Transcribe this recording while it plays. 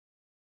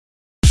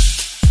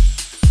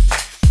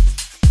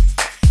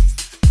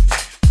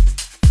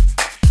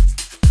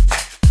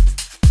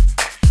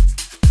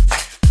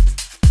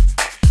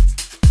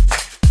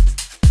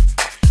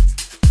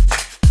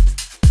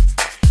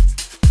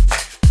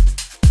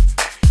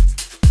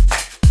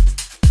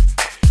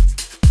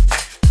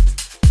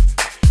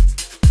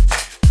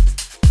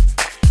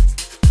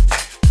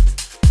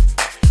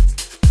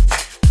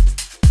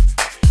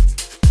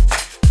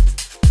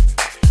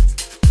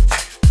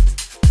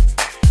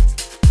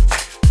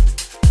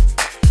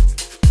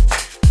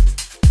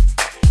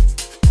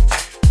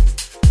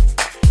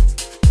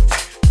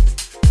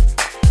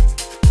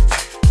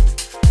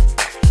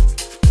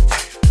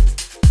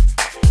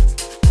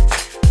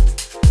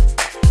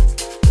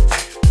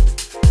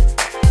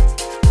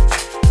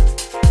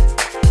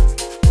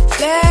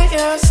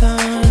your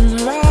sun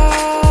rise.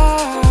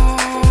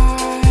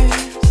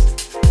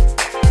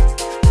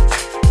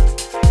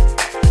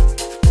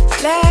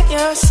 Let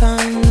your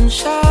sun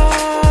shine.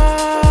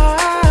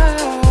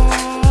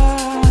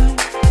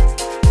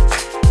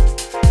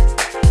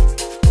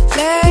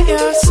 Let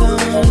your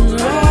sun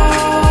rise.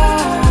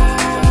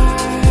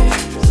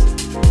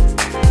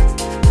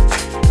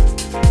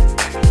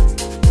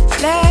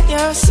 Let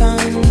your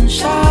sun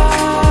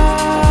shine.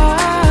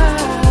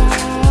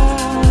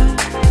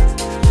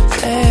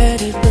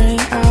 Let it bring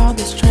out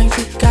the strength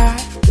you got.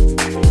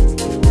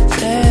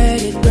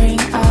 Let it bring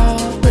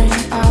out, bring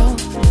out.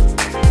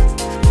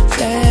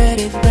 Let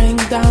it bring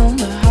down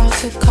the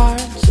house of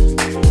cards.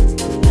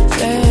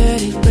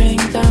 Let it bring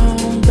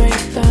down,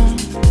 break down.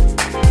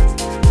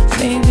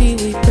 Maybe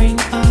we bring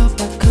up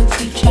what could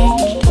be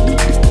changed.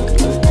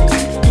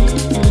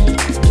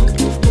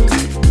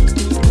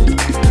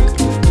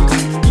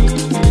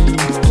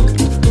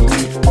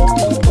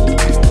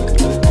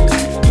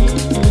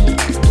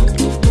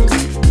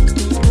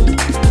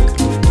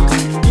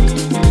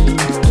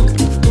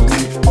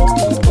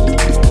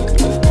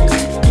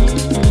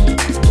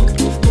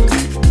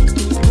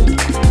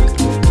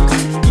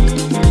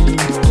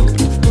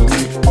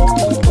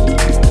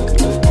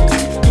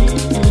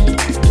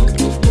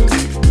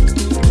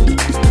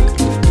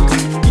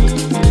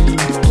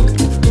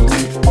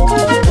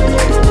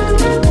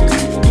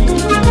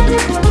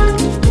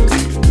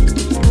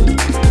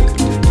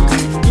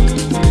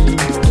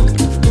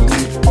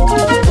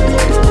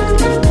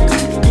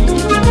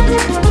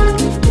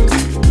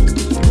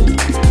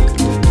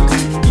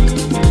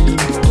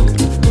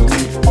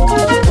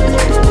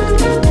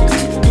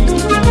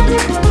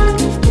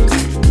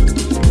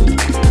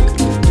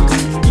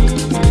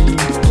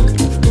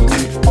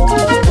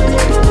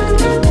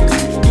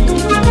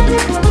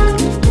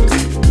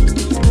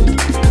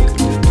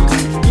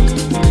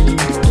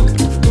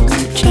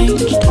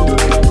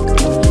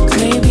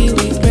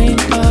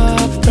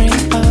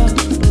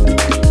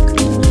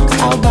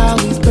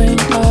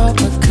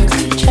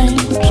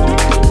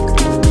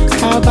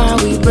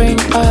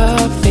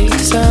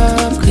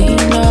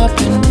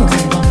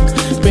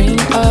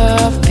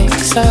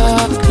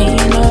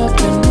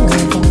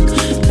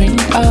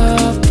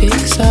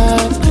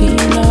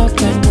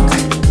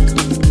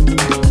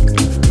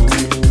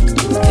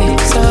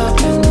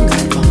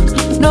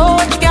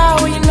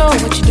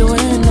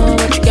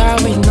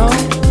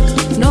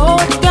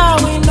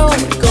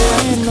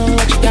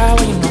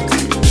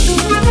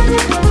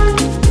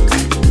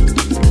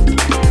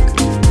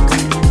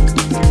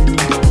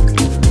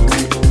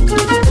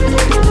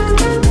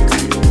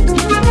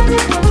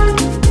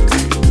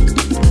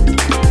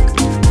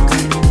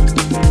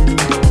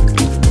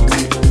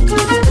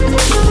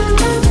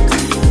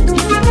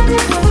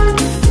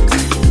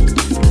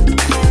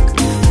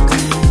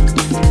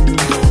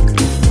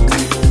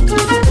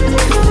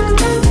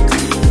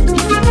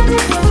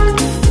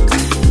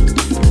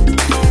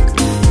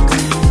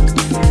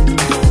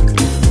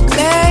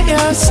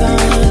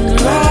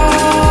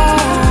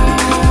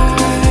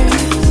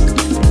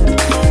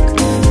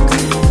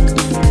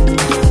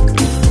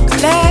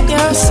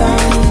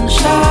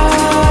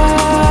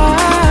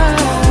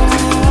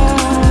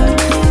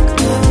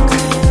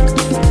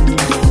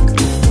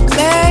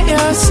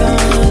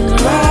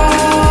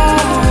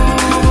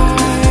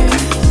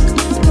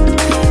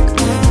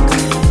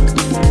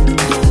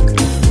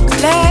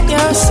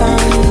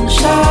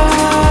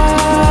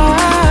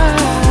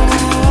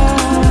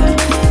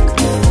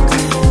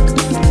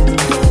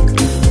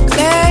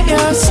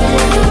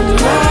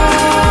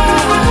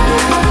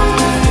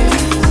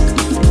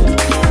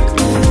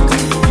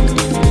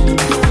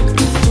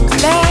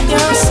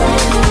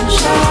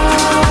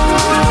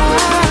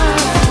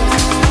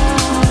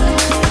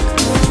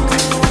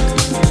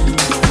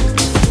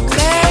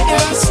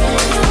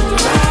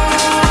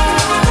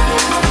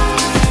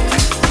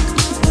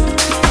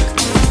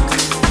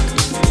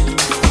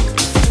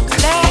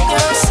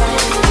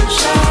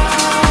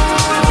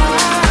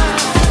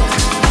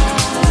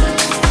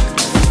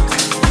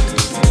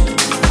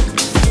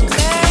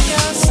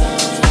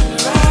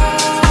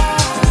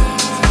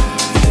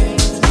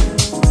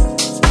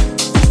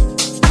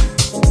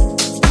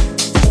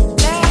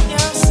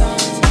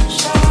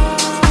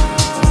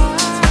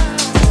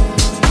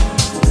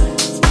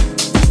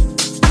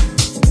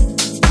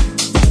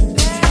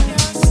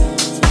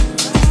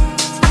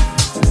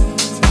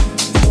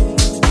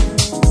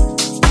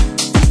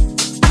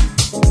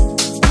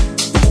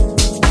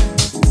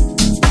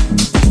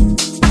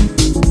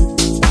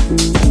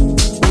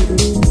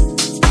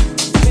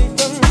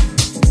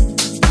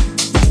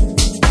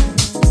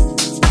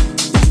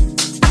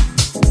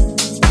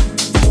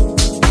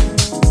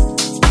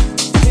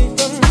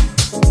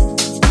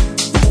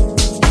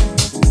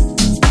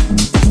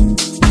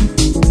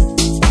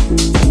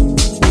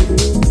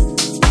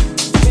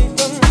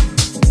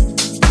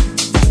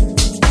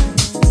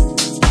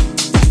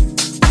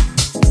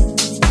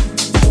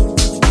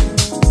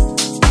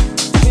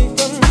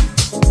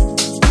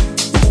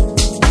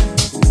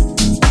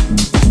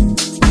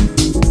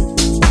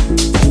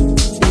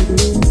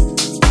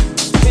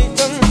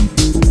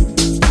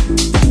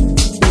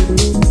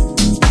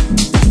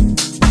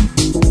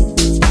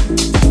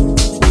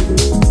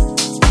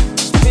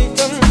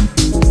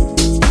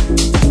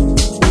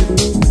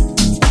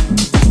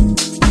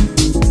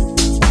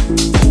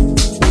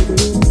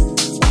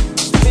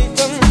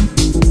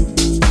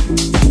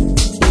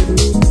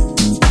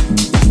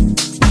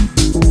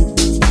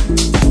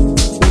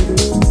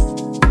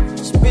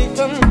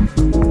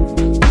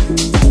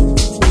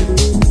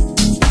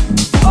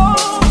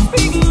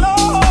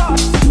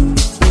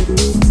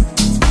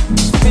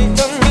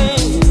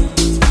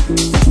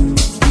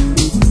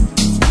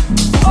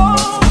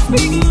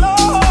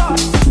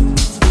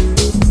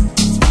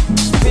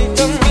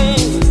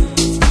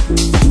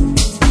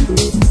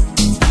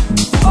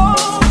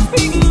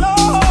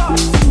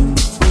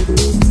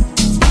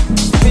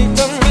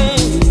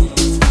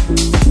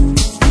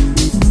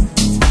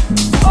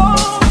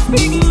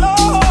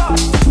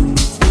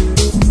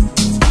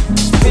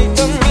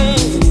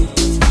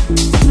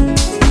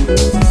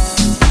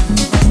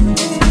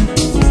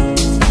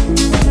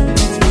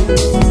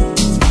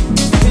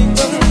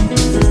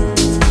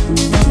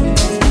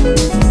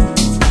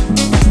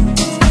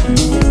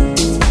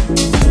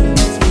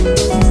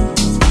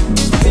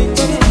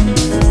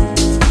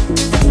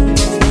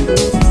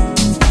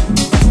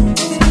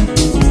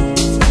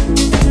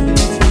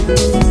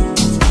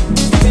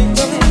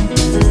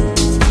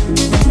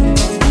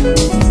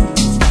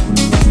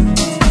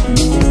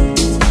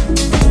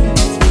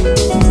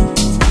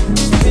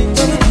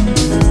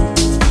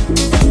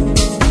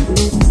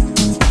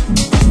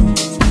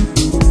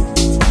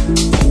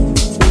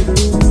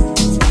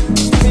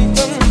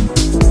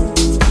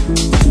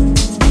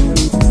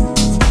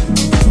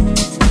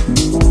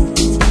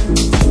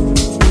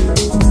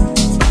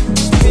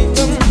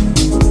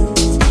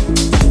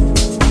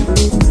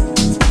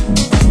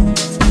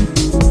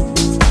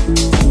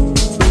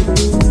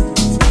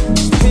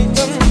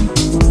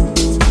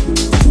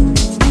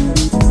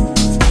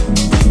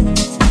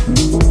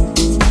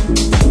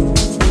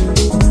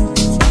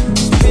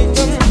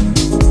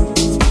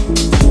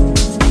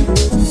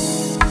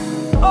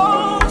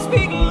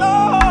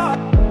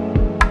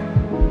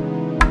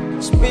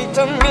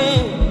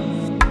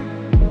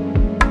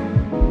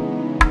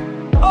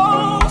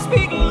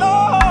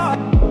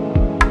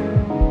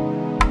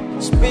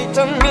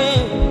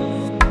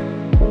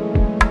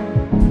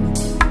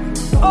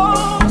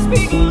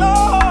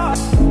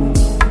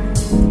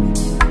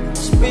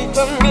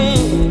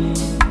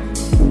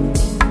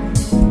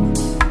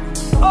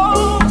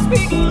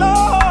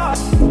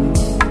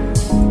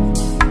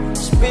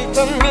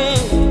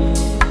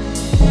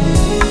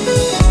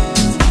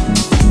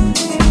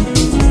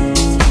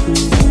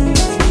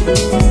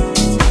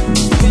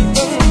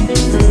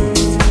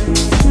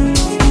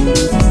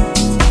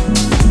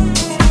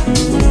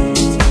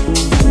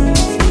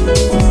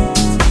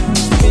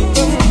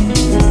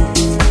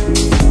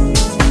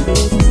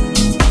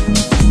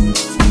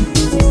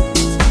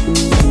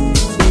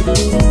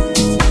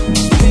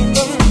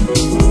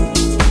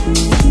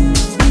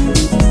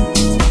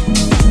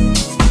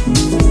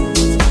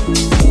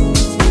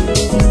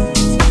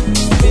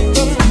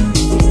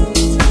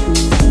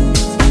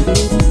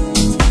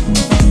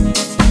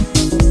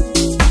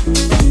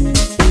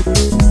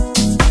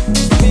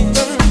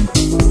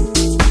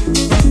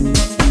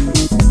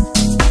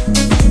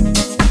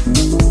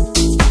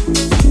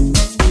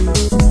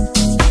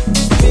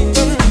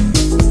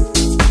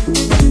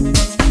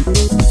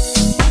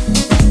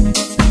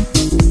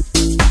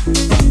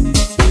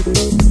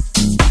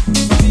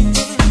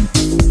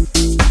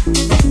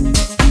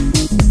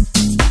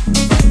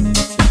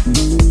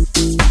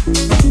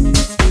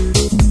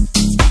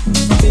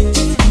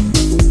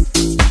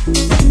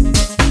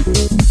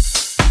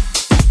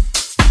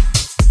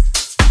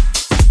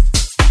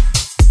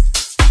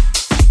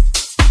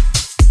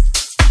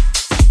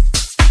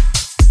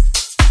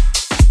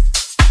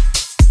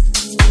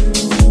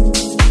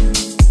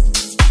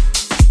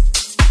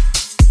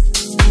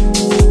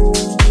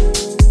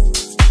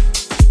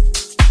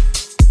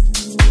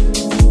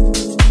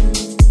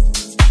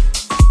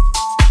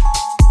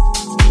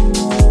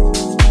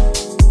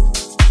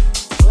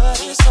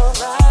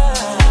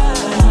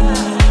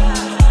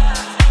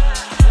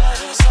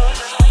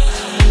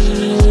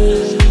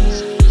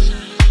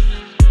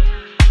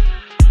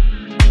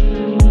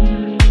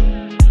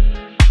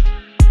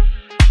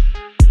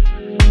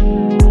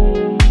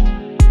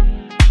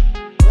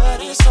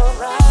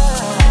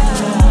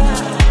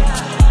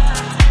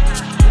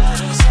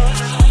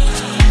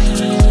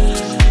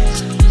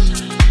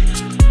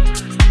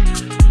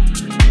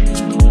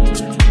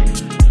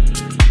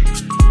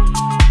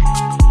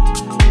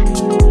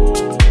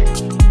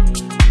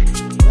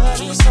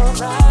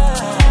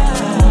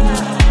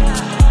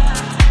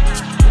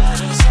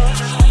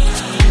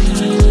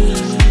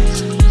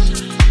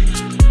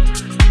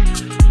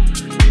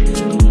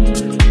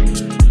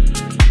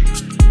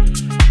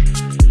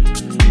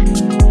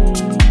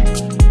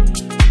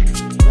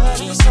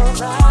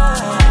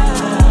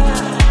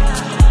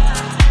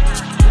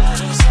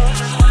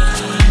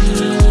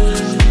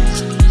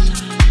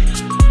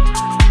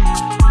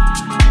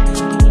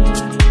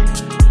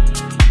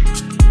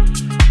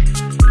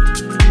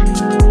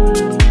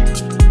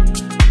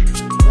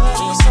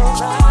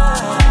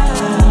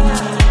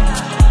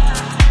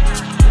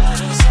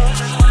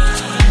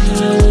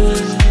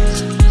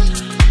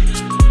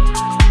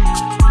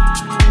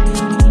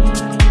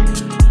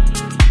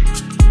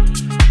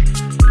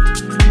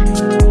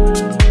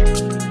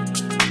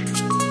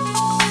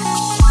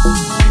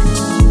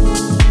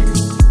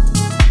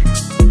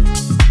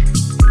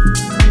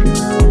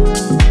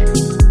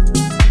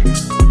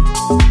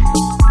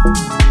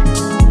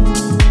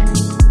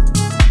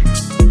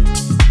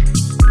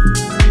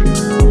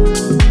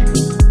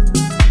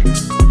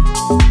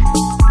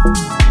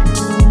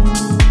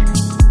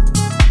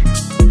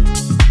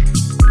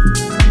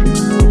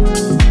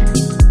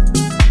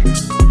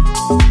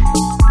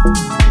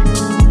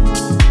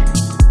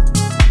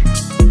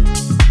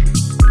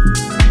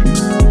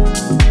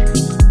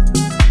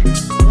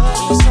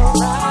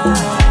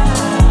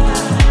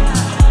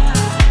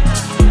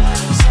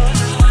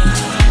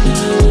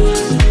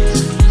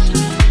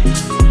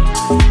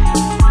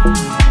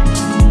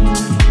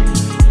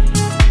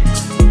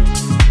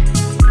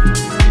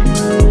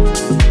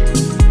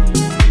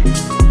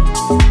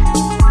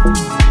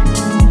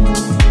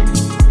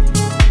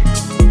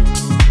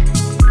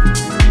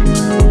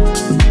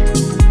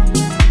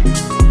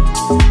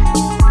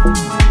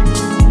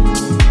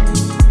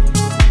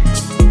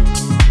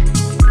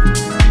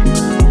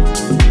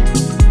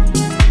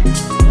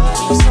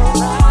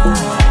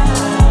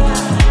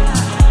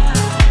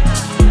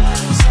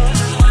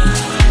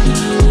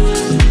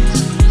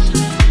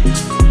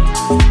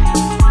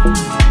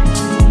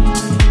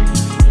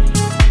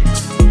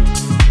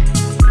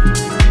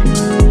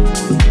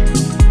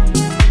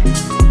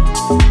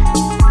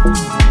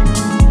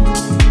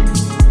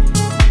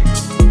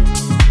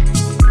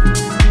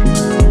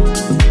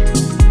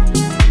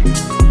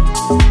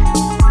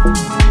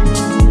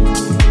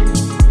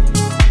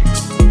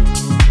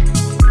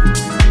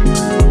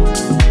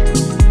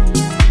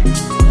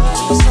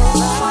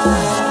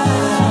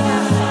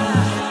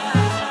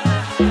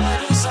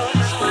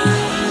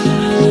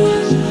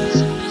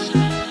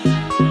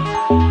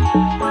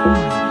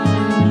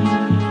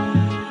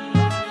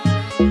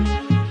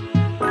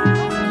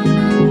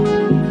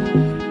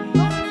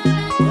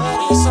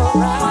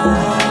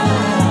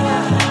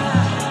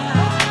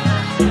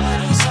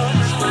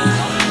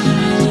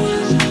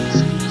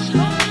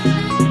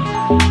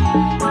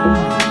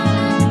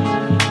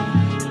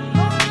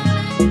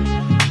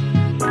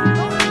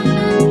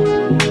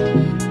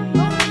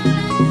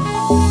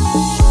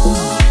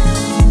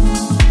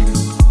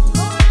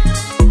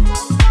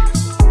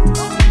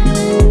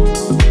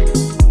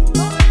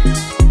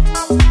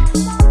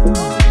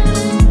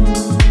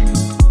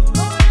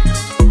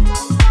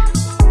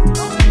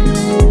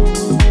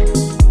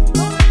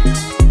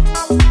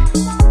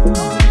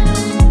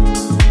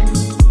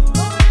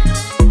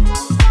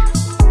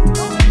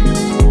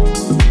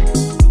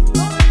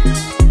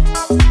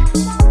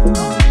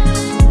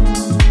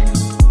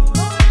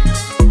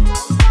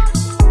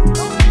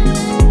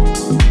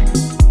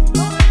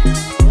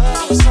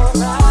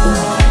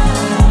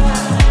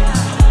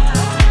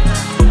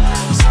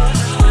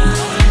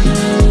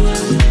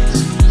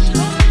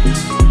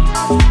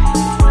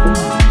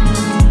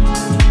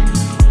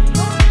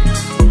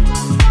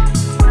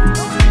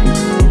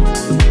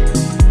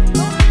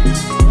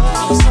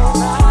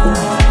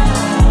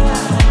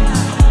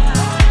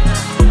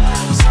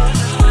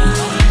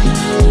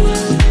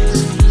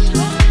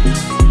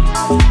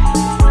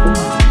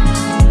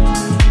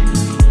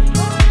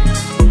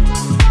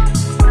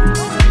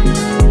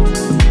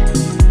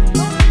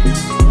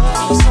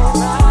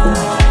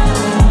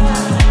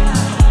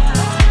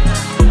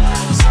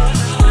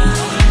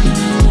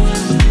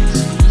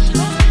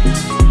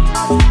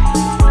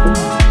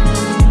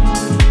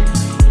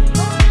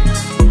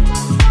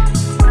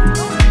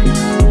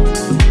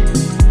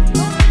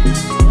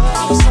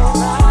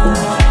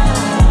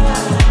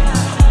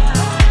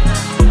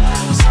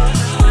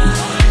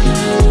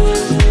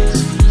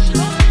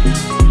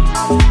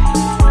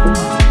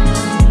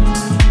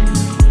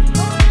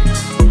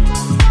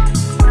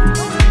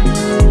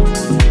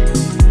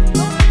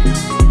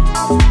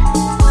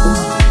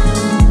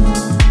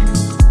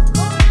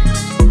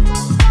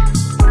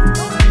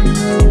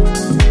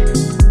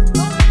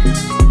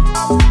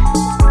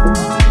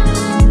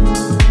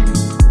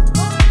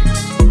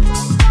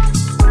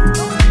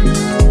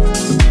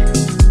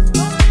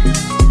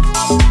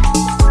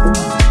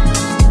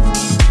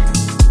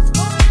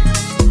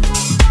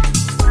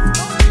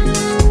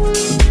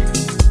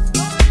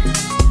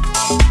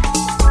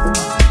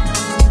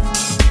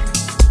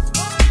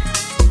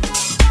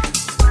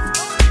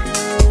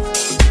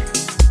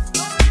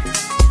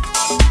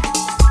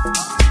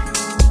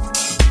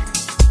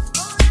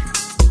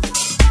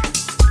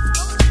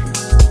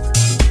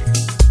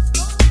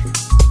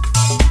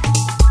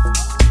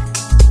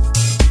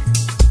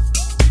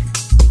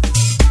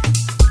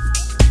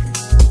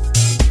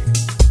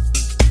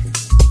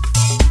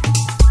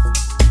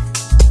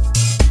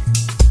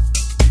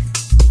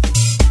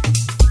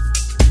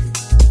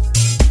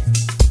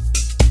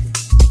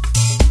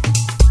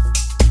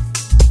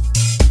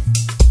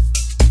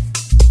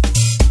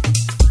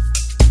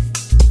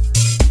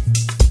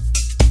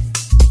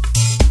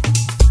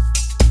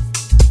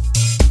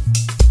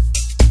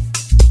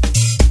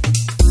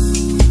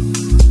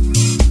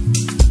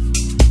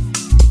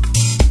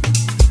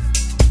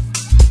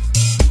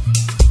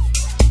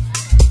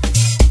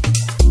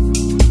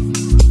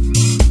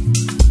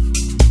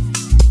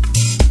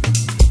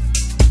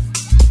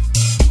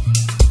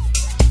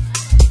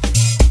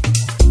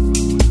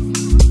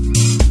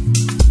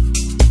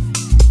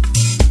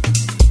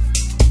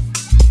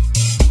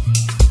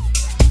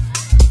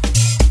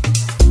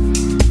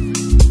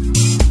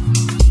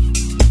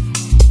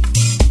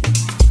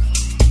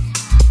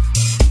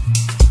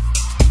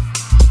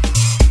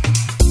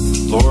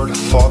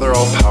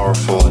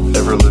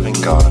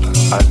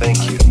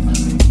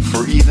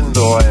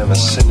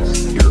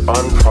 your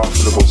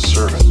unprofitable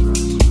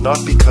servant,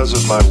 not because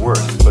of my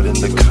worth, but in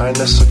the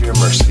kindness of your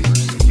mercy.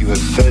 You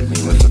have fed me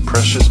with the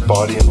precious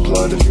body and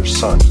blood of your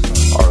Son,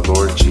 our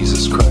Lord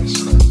Jesus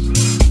Christ.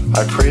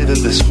 I pray that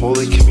this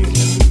Holy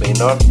Communion may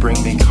not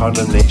bring me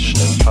condemnation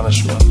and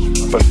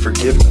punishment, but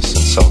forgiveness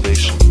and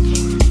salvation.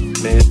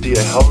 May it be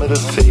a helmet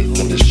of faith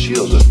and a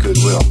shield of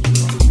goodwill.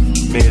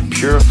 May it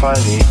purify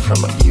me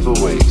from evil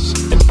ways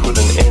and put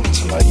an end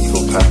to my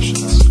evil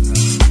passions.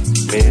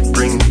 May it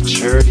bring me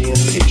charity and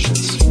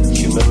patience,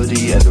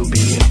 humility and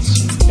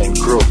obedience, and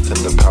growth in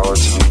the power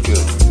to do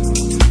good.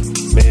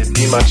 May it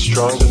be my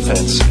strong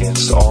defense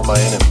against all my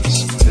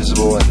enemies,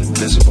 visible and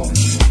invisible,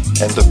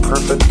 and the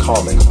perfect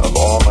calming of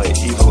all my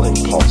evil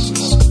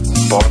impulses,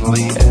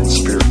 bodily and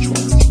spiritual.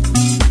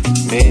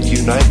 May it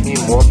unite me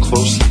more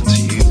closely to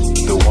you,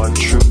 the one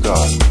true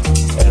God,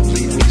 and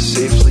lead me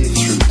safely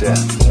through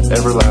death to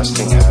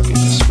everlasting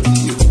happiness with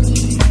you.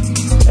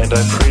 And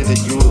I pray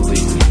that you will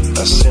lead me,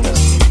 a sinner,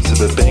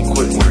 to the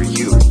banquet where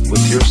you,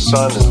 with your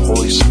Son and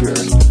Holy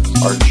Spirit,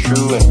 are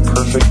true and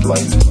perfect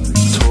light,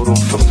 total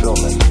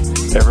fulfillment,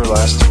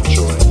 everlasting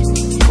joy,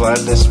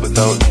 gladness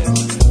without end,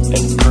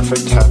 and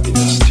perfect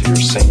happiness to your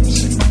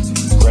saints.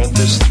 Grant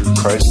this through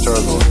Christ our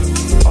Lord.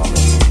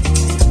 Amen.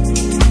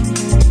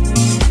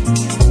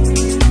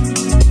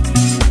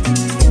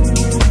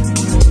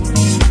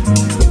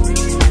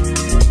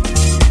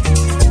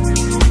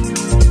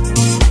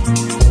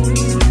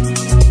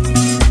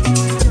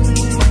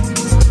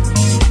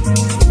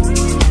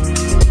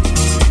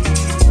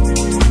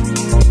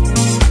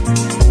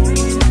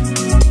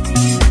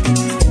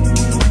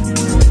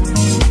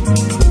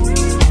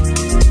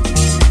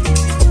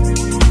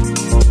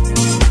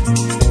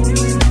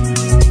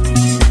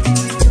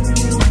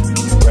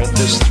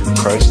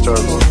 Christ our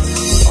Lord.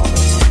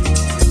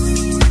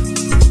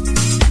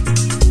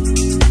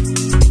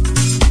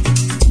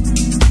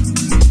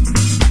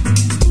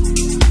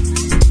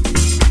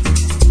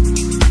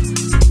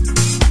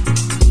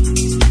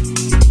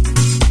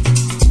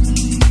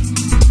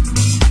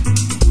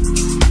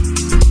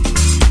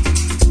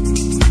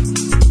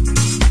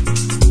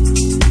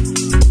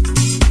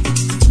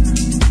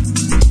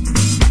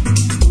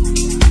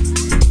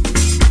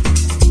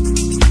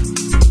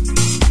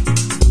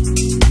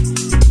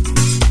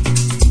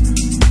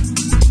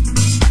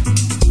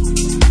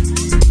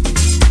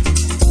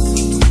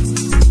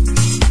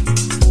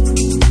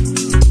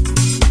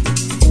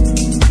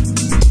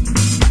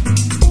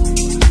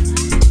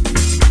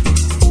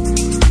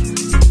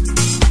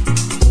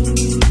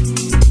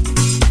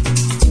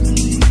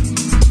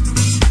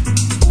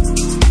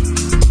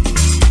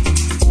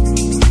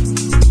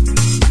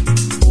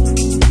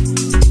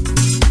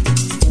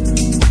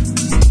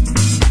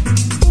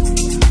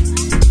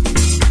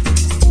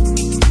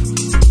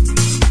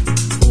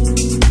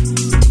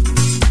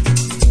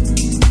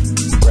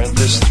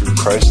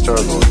 Christ our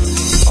Lord.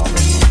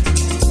 Amen.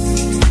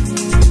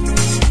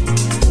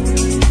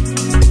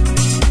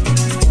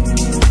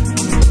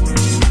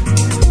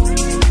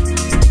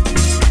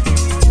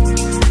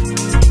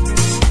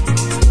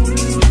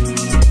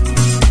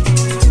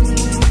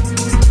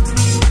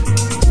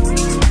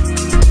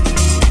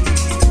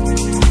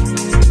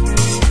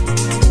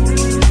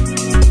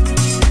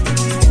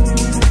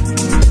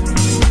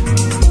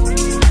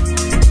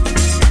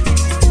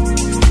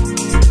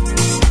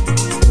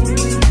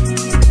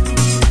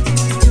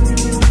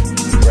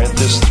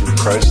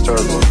 Christ our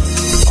Lord.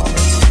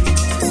 Amen.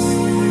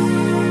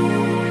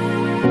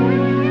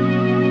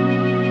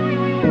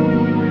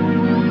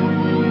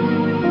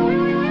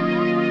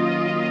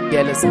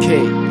 Yass K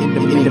in the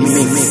mix.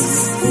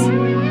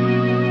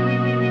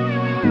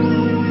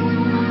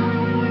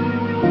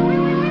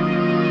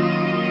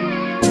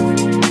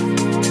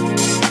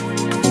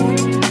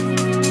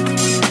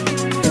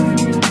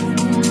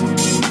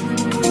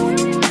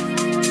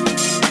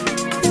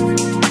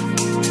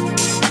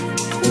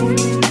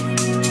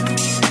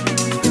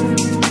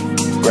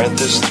 Grant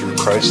this through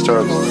Christ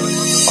our Lord.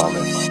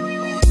 Amen.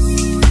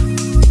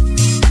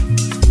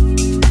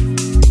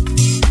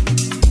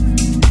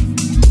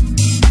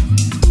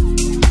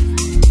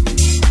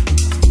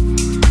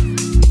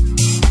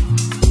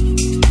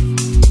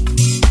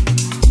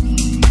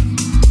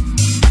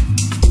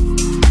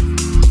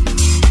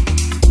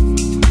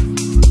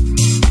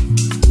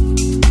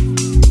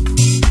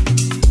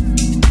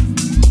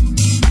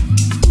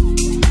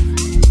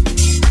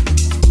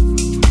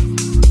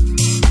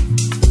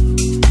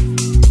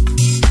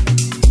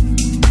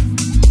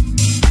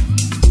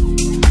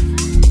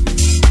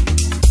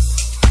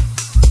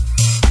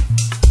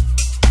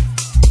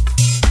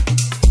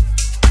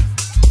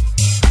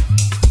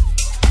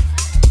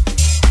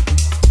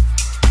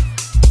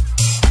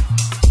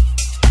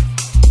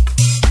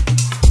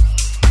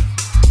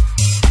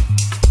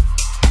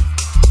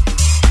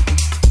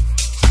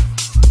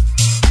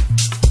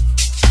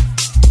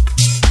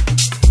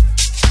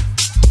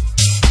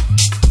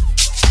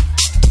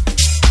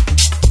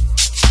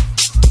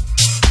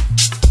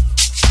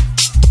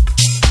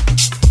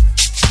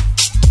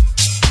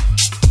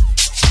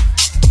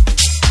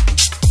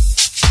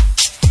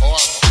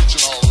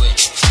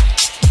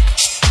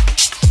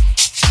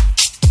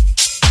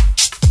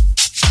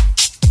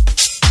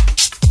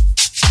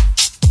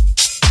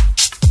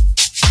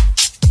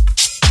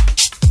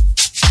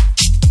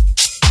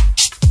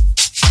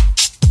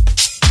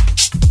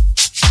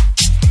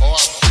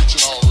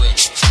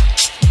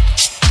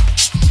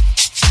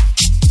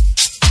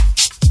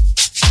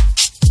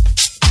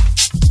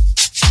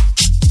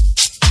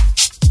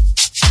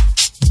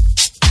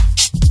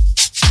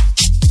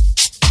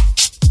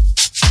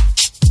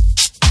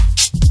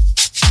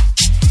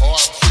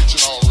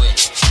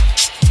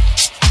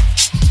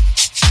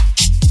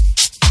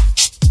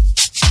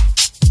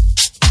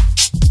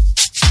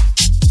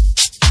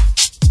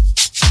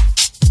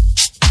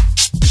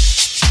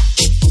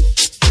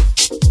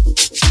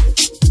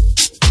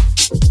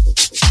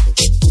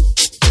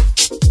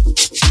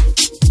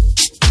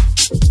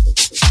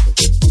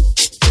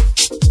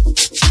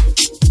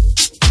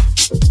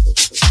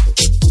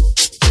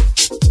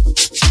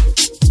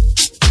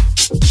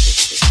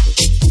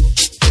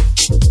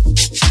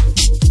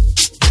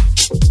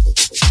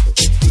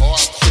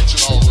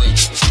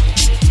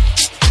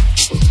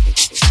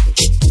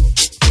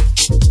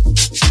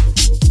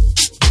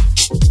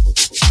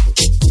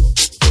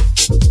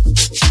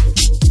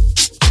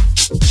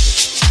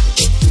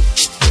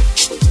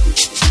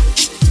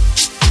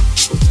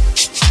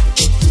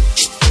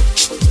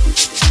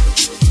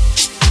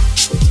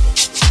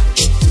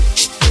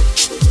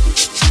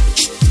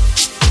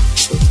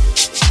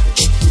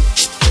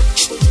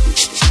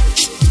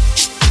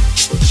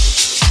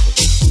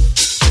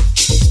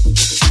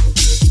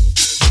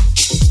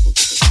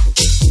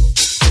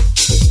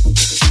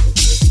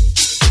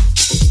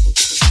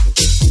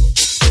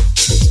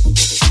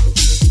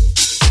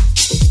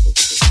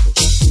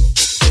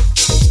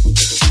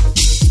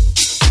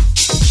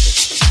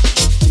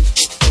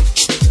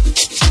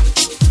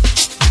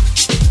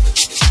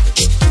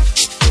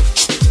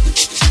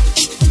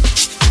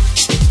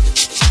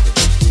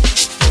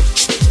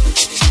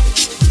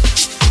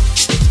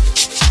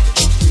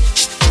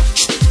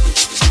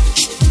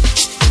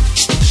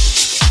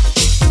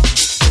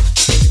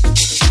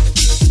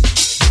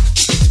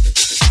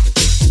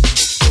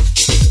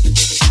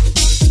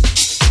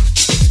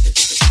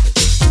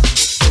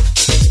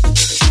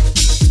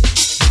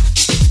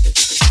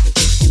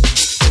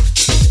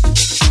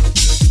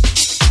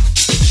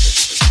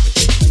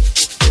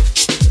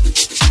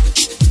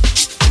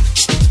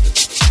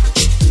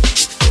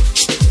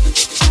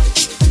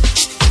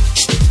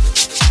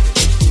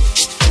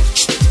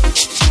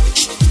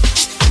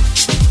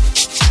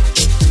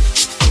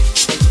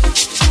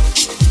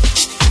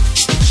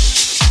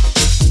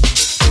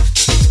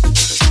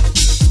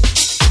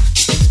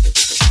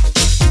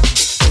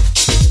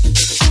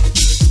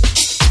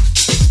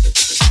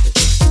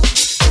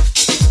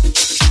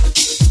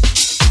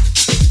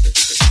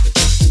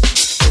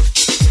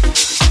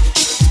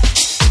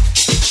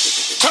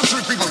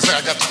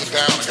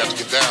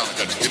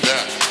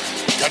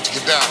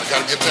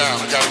 get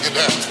down. I gotta get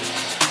down.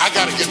 I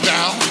gotta get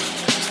down.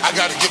 I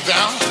gotta get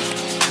down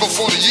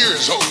before the year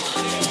is over.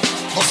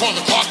 Before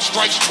the clock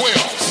strikes 12.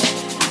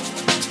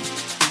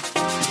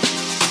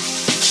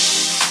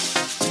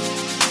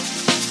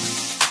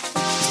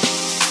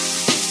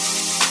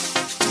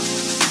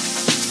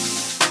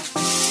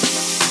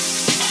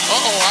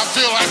 I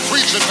feel like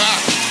preaching now.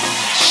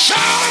 Shout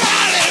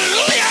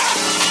hallelujah!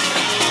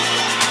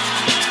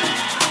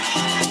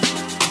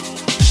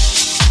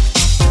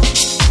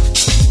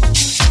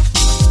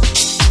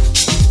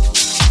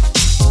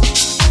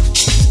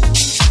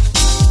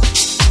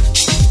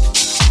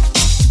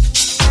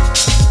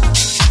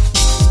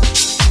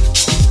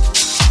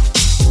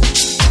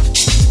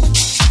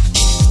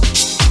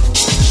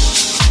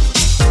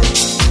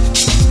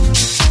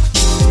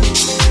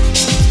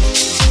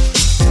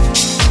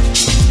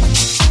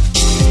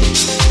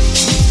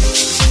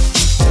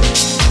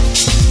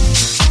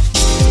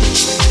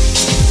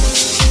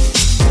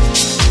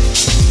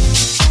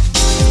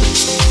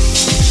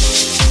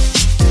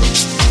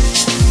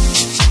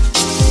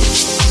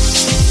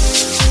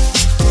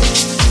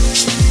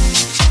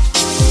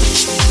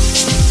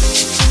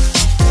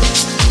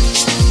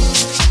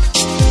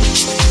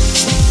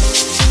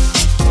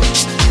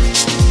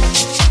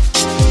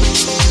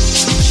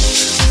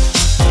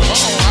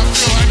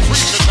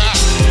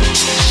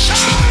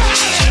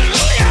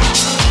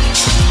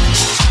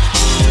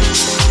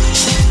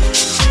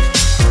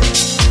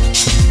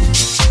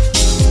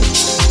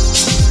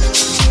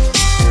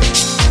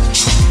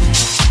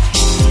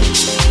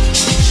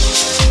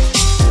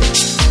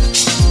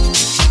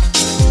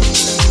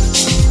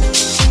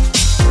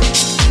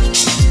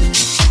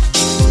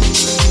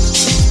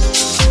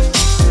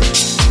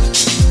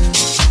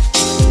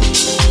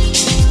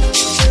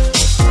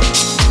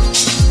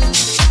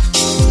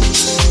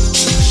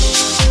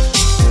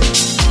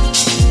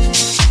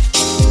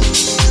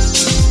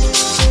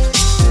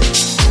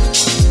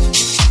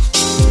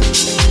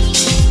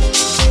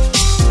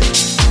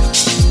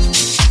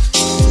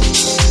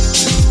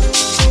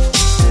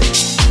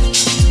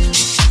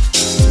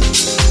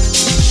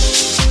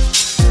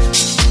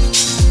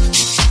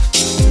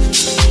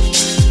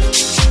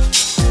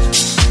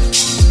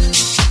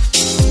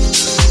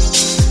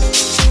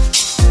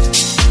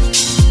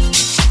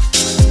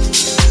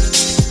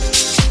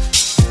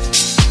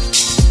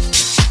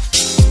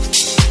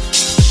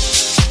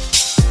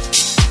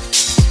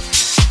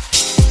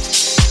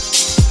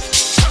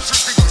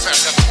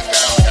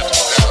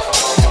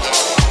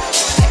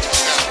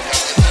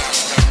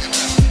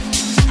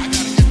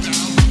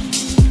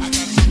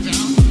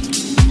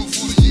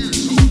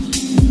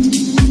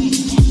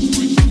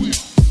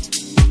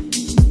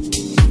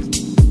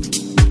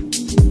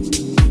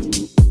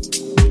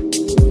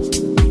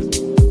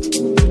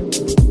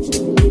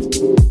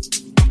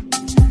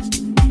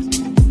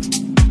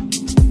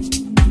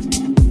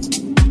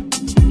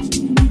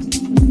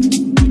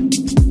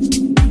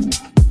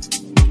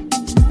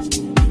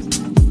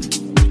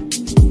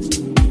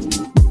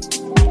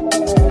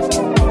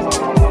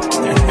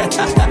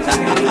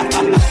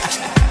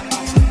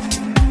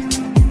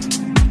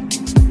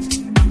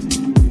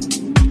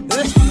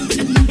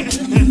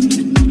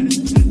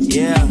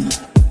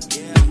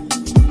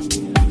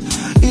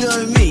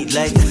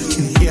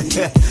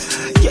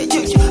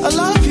 A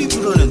lot of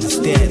people don't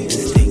understand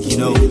this thing, you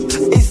know.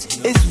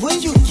 It's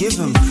when you give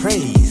him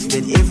praise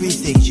that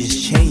everything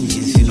just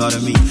changes, you know what I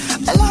mean?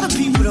 A lot of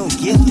people don't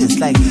get this.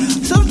 Like,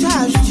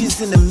 sometimes you're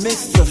just in the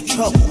midst of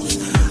troubles,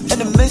 in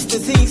the midst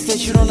of things that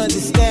you don't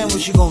understand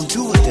what you're gonna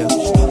do with them.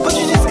 But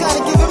you just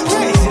gotta give him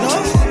praise, you know?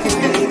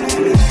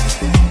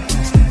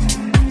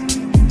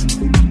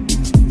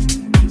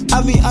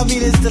 I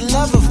mean, it's the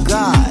love of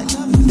God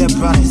that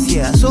brought us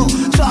here. So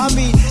I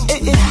mean,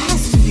 it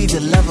has to be the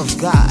love of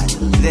God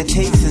that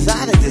takes us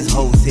out of this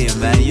whole thing,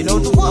 man. You know,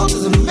 the world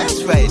is a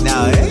mess right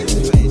now, eh?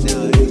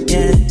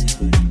 Yeah.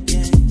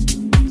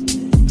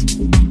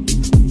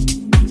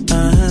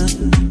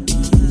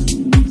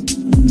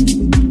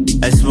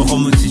 It's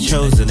Mogomotsi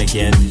chosen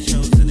again.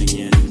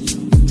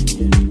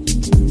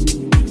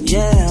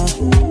 Yeah.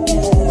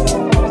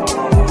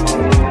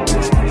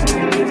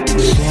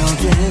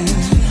 Children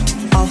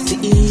of the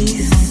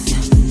east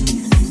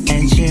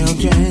and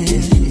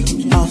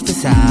children of the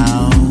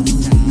south,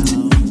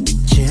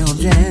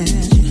 children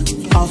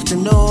of the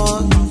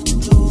north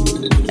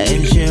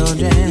and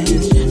children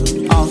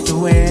of the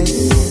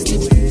west,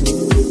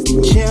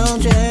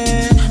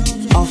 children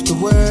of the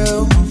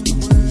world,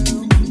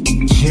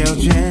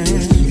 children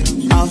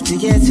of the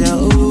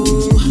ghetto,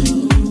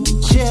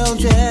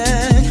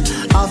 children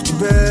of the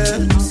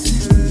birds,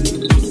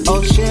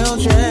 oh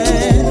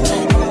children,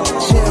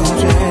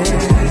 children.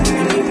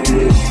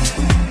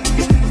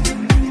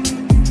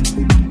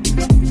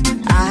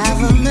 I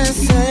have a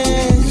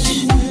message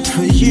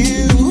for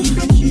you.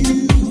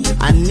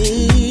 I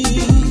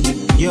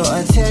need your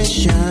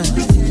attention.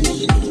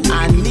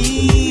 I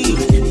need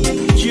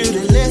you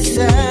to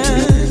listen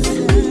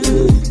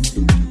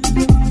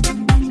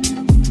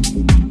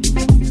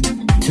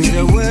to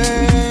the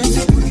words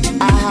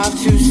I have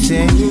to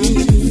say.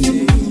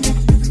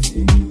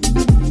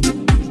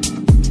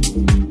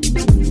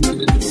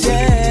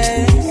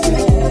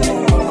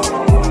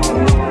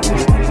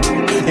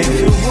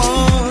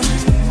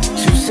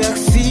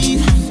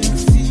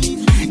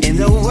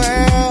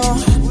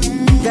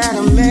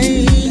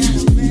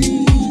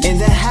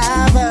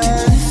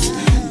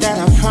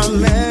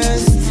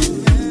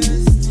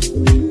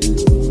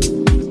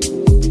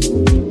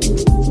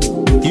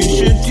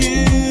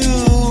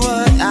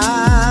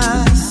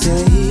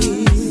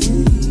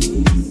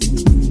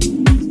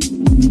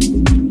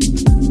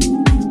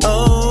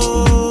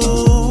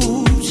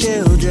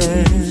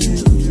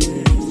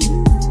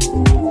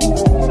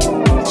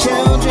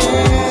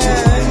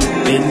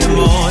 In the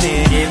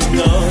morning, give him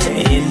glory.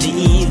 In the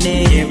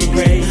evening, give him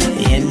praise.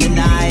 In the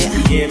night,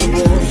 give him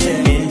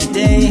worship. In the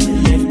day,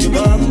 lift him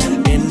up.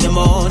 In the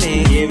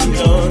morning, give him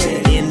glory.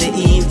 In the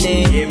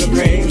evening, give him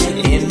praise.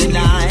 In the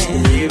night,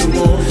 give him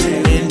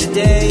worship. In the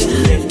day,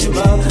 lift him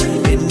up.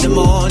 In the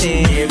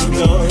morning, give him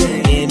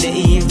glory. In the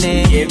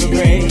evening, give him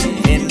praise.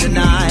 In the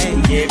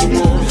night, give him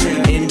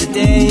worship. In the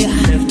day,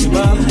 lift him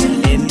up.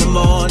 In the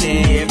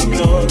morning, give him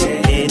glory.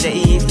 In the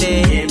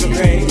evening, give him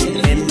praise.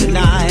 In the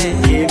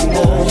night, give him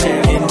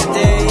worship. In the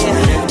day,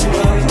 lift him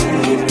up.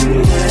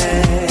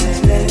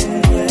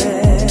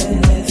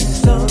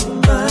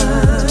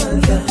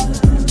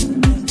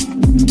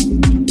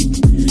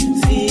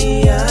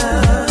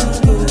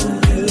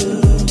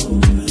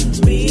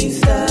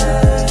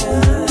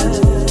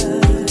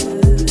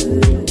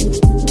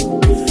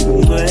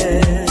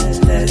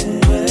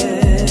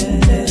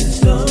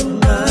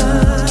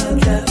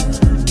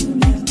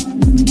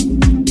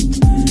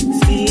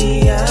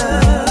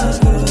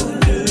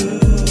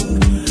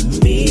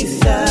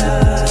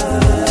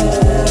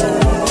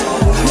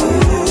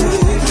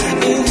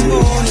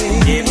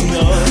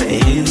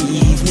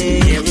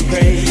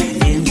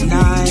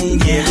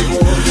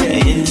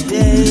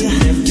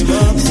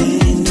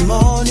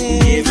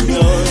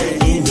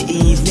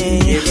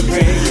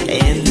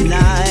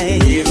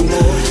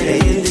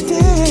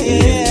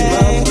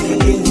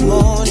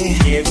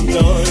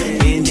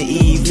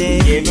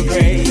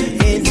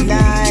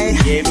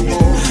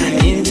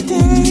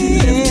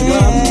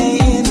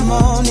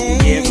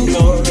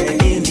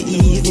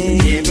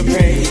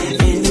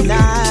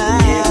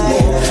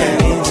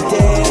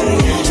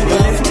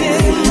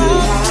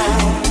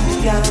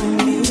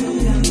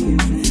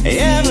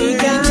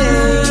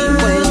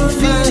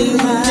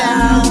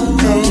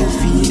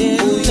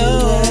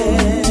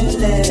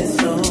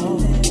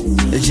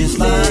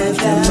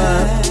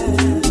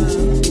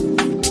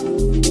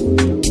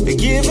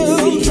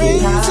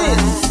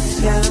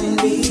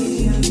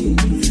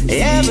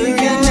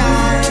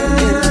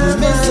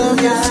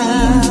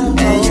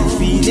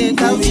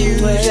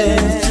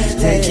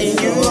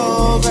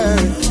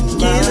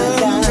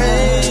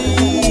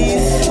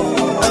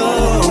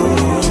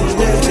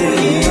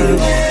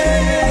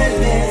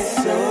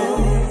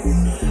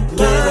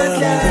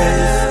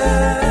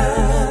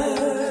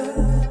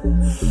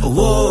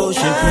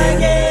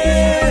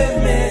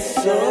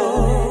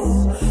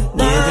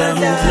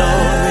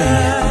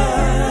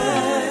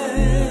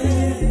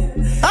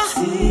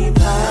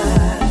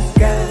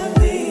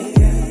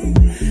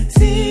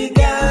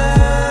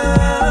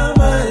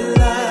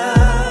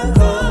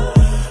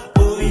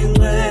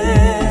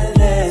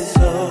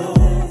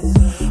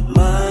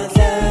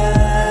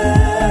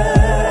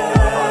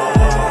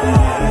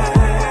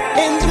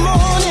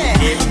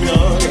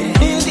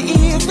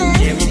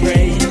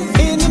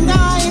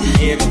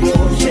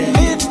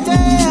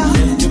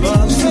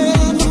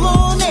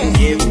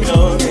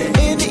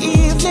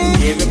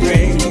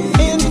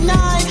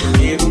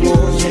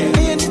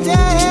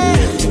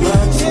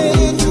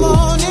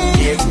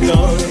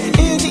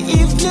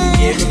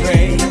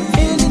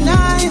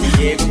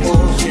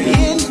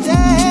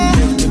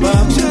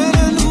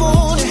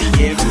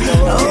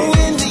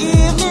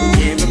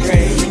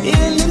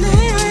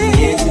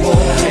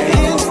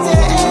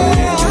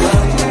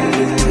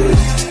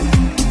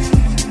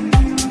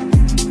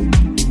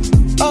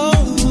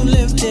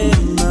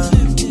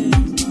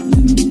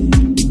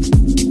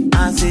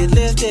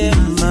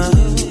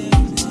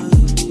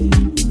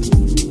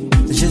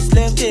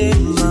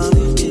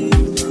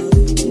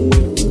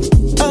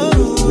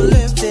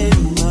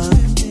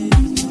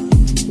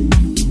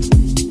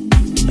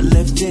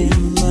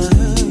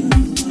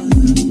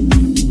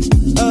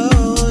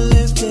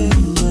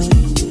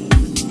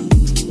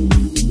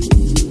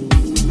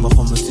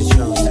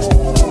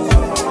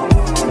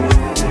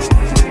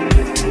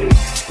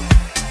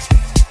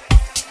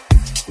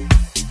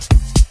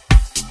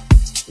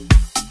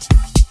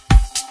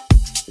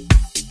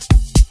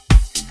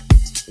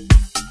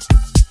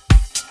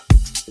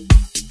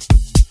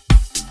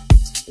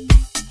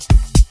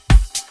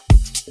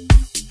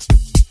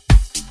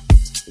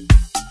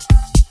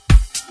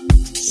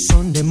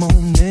 Sunday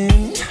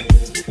morning,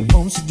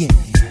 once again,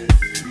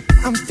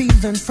 I'm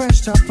feeling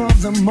fresh top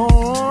of the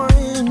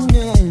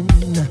morning,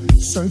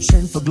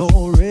 searching for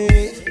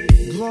glory,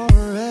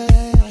 glory.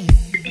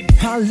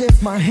 I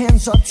lift my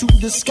hands up to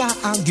the sky,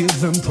 I'll give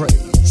him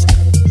praise.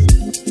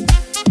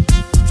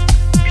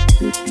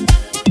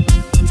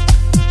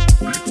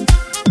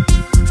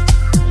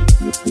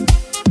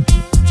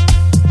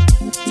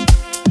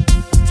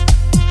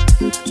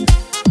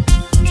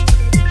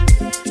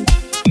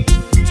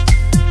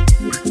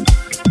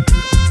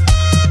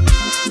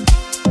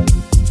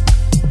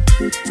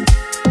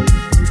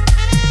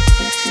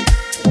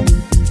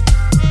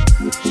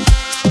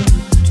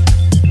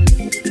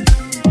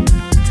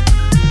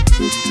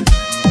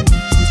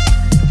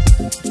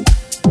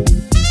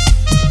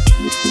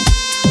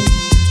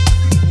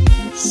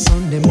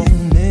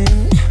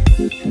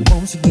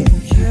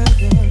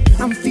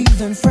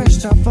 feeling fresh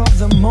top of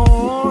the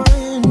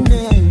morning,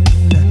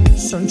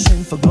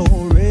 searching for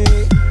glory,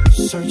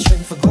 searching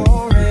for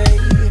glory.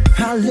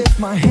 I lift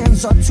my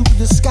hands up to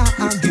the sky,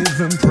 I give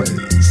him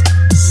praise.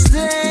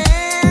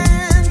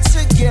 Stand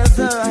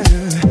together,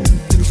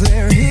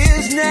 declare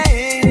his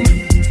name,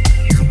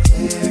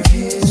 declare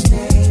his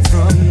name.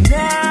 From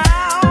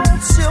now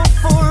till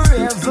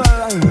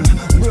forever,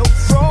 we'll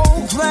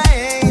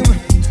proclaim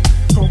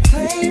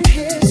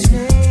his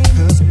name.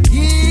 'Cause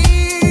he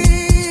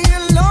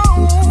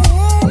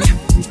alone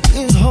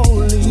is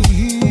holy,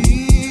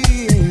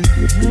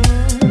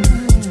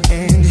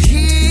 and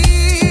he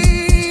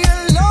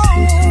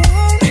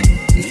alone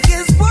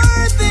is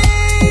worthy.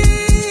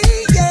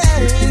 Yeah,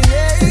 yeah,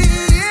 yeah.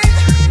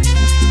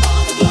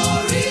 All the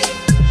glory,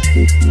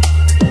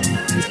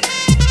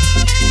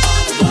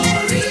 all the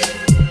glory,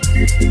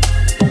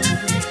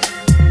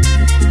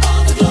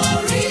 all the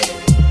glory,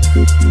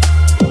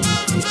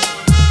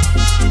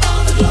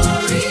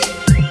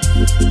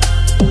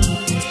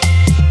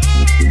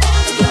 all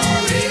the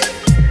glory,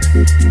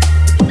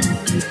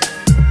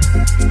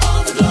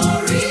 all the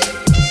glory,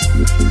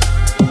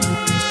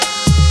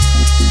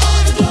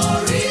 all the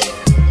glory,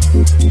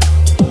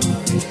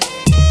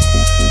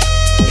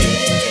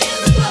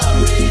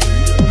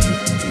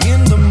 in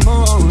the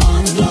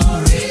morning,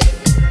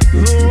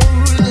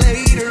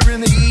 later in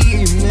the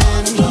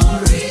evening,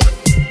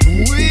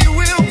 we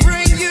will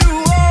bring you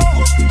all,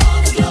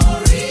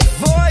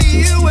 for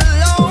you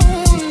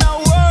alone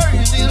are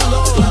worthy,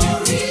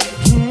 Lord.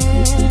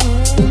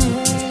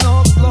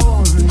 All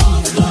glory,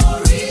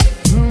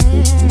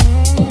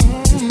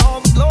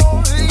 all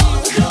glory,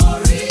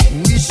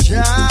 we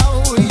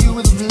shower you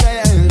with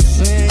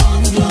blessings,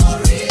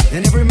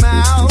 and every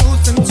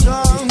mouth and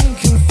tongue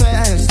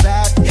confess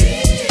that.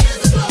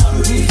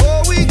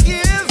 Before we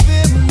give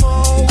him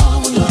more,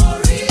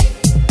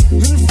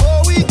 and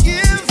before we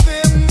give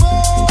him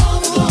more,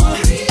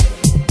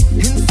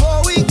 and before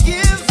we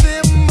give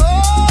him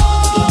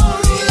more,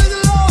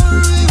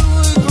 glory,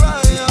 we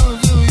cry out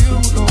to you,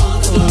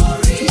 Lord.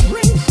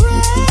 Bring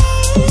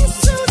praise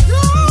to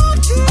God,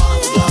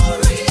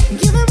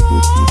 give him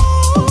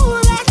all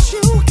that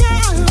you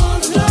got,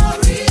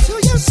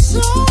 till your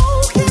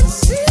soul can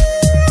see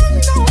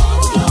no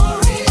more.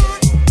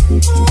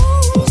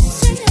 Oh,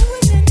 sing it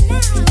with me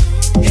now.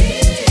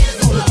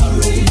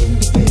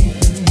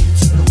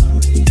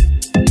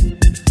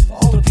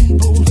 All the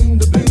people in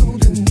the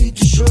building need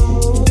to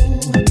show.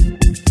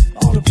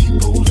 All the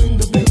people in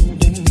the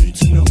building need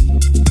to know.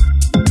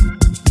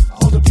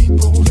 All the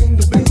people in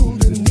the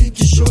building need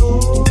to show.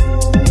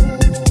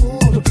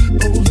 All the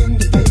people in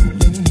the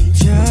building need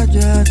to know.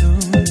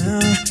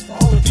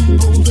 All the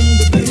people in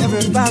the building,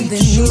 everybody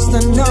needs to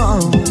know.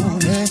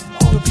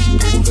 All the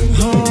people in the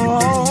building,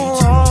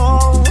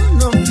 all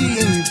the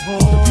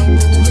people in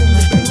the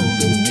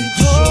building need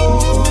to show.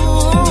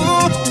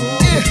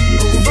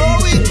 Before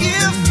we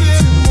give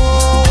him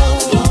more,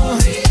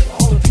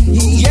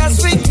 yes,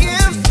 we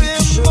give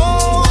him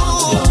more.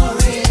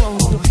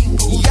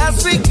 Yes,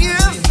 we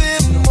give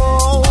him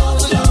more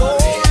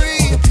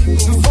glory.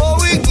 Before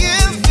we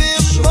give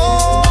him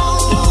more,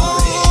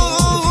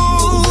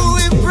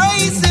 we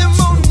praise him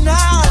all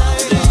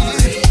night.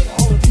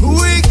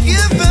 We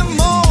give him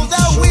all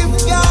that we've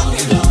got.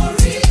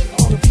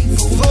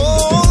 Oh,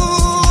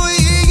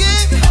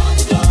 yeah.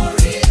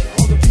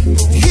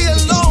 He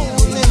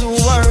alone is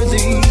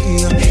worthy.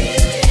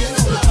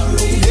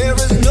 There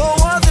is no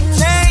other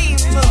name.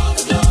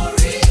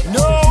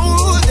 No,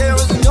 there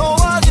is no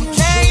other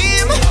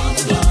name.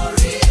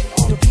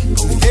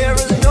 There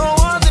is no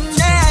other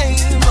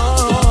name.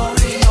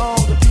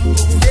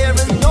 There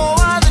is no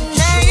other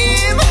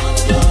name.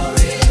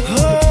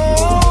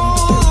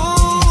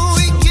 Oh,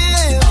 we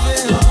give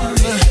him.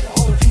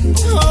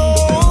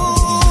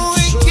 Oh,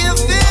 we give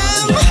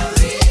him.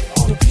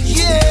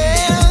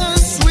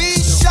 Yes, we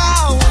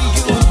shower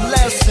you with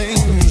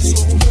blessings.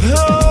 Oh,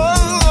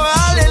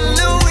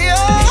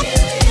 hallelujah.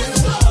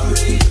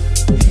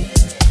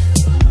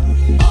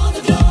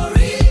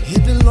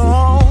 It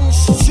belongs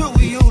to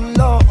you,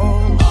 Lord.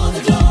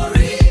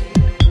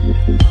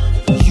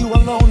 You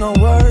alone are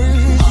worthy.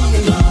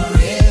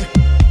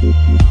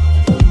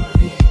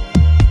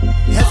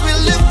 As we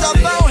lift up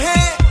our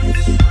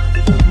hands,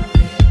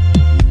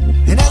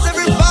 and as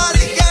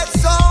everybody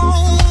gets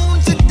on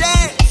to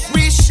dance,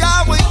 we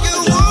shower you.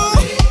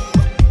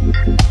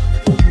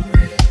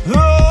 Oh,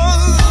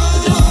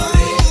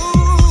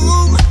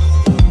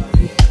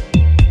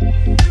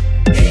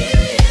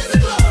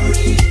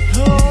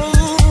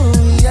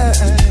 yeah.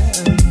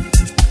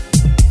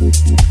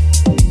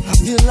 I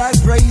feel like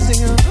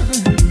praising him.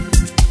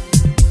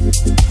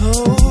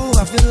 Oh, I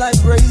feel like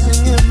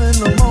praising him in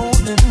the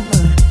morning.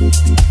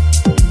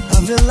 I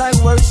feel like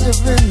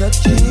worshiping the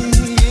King.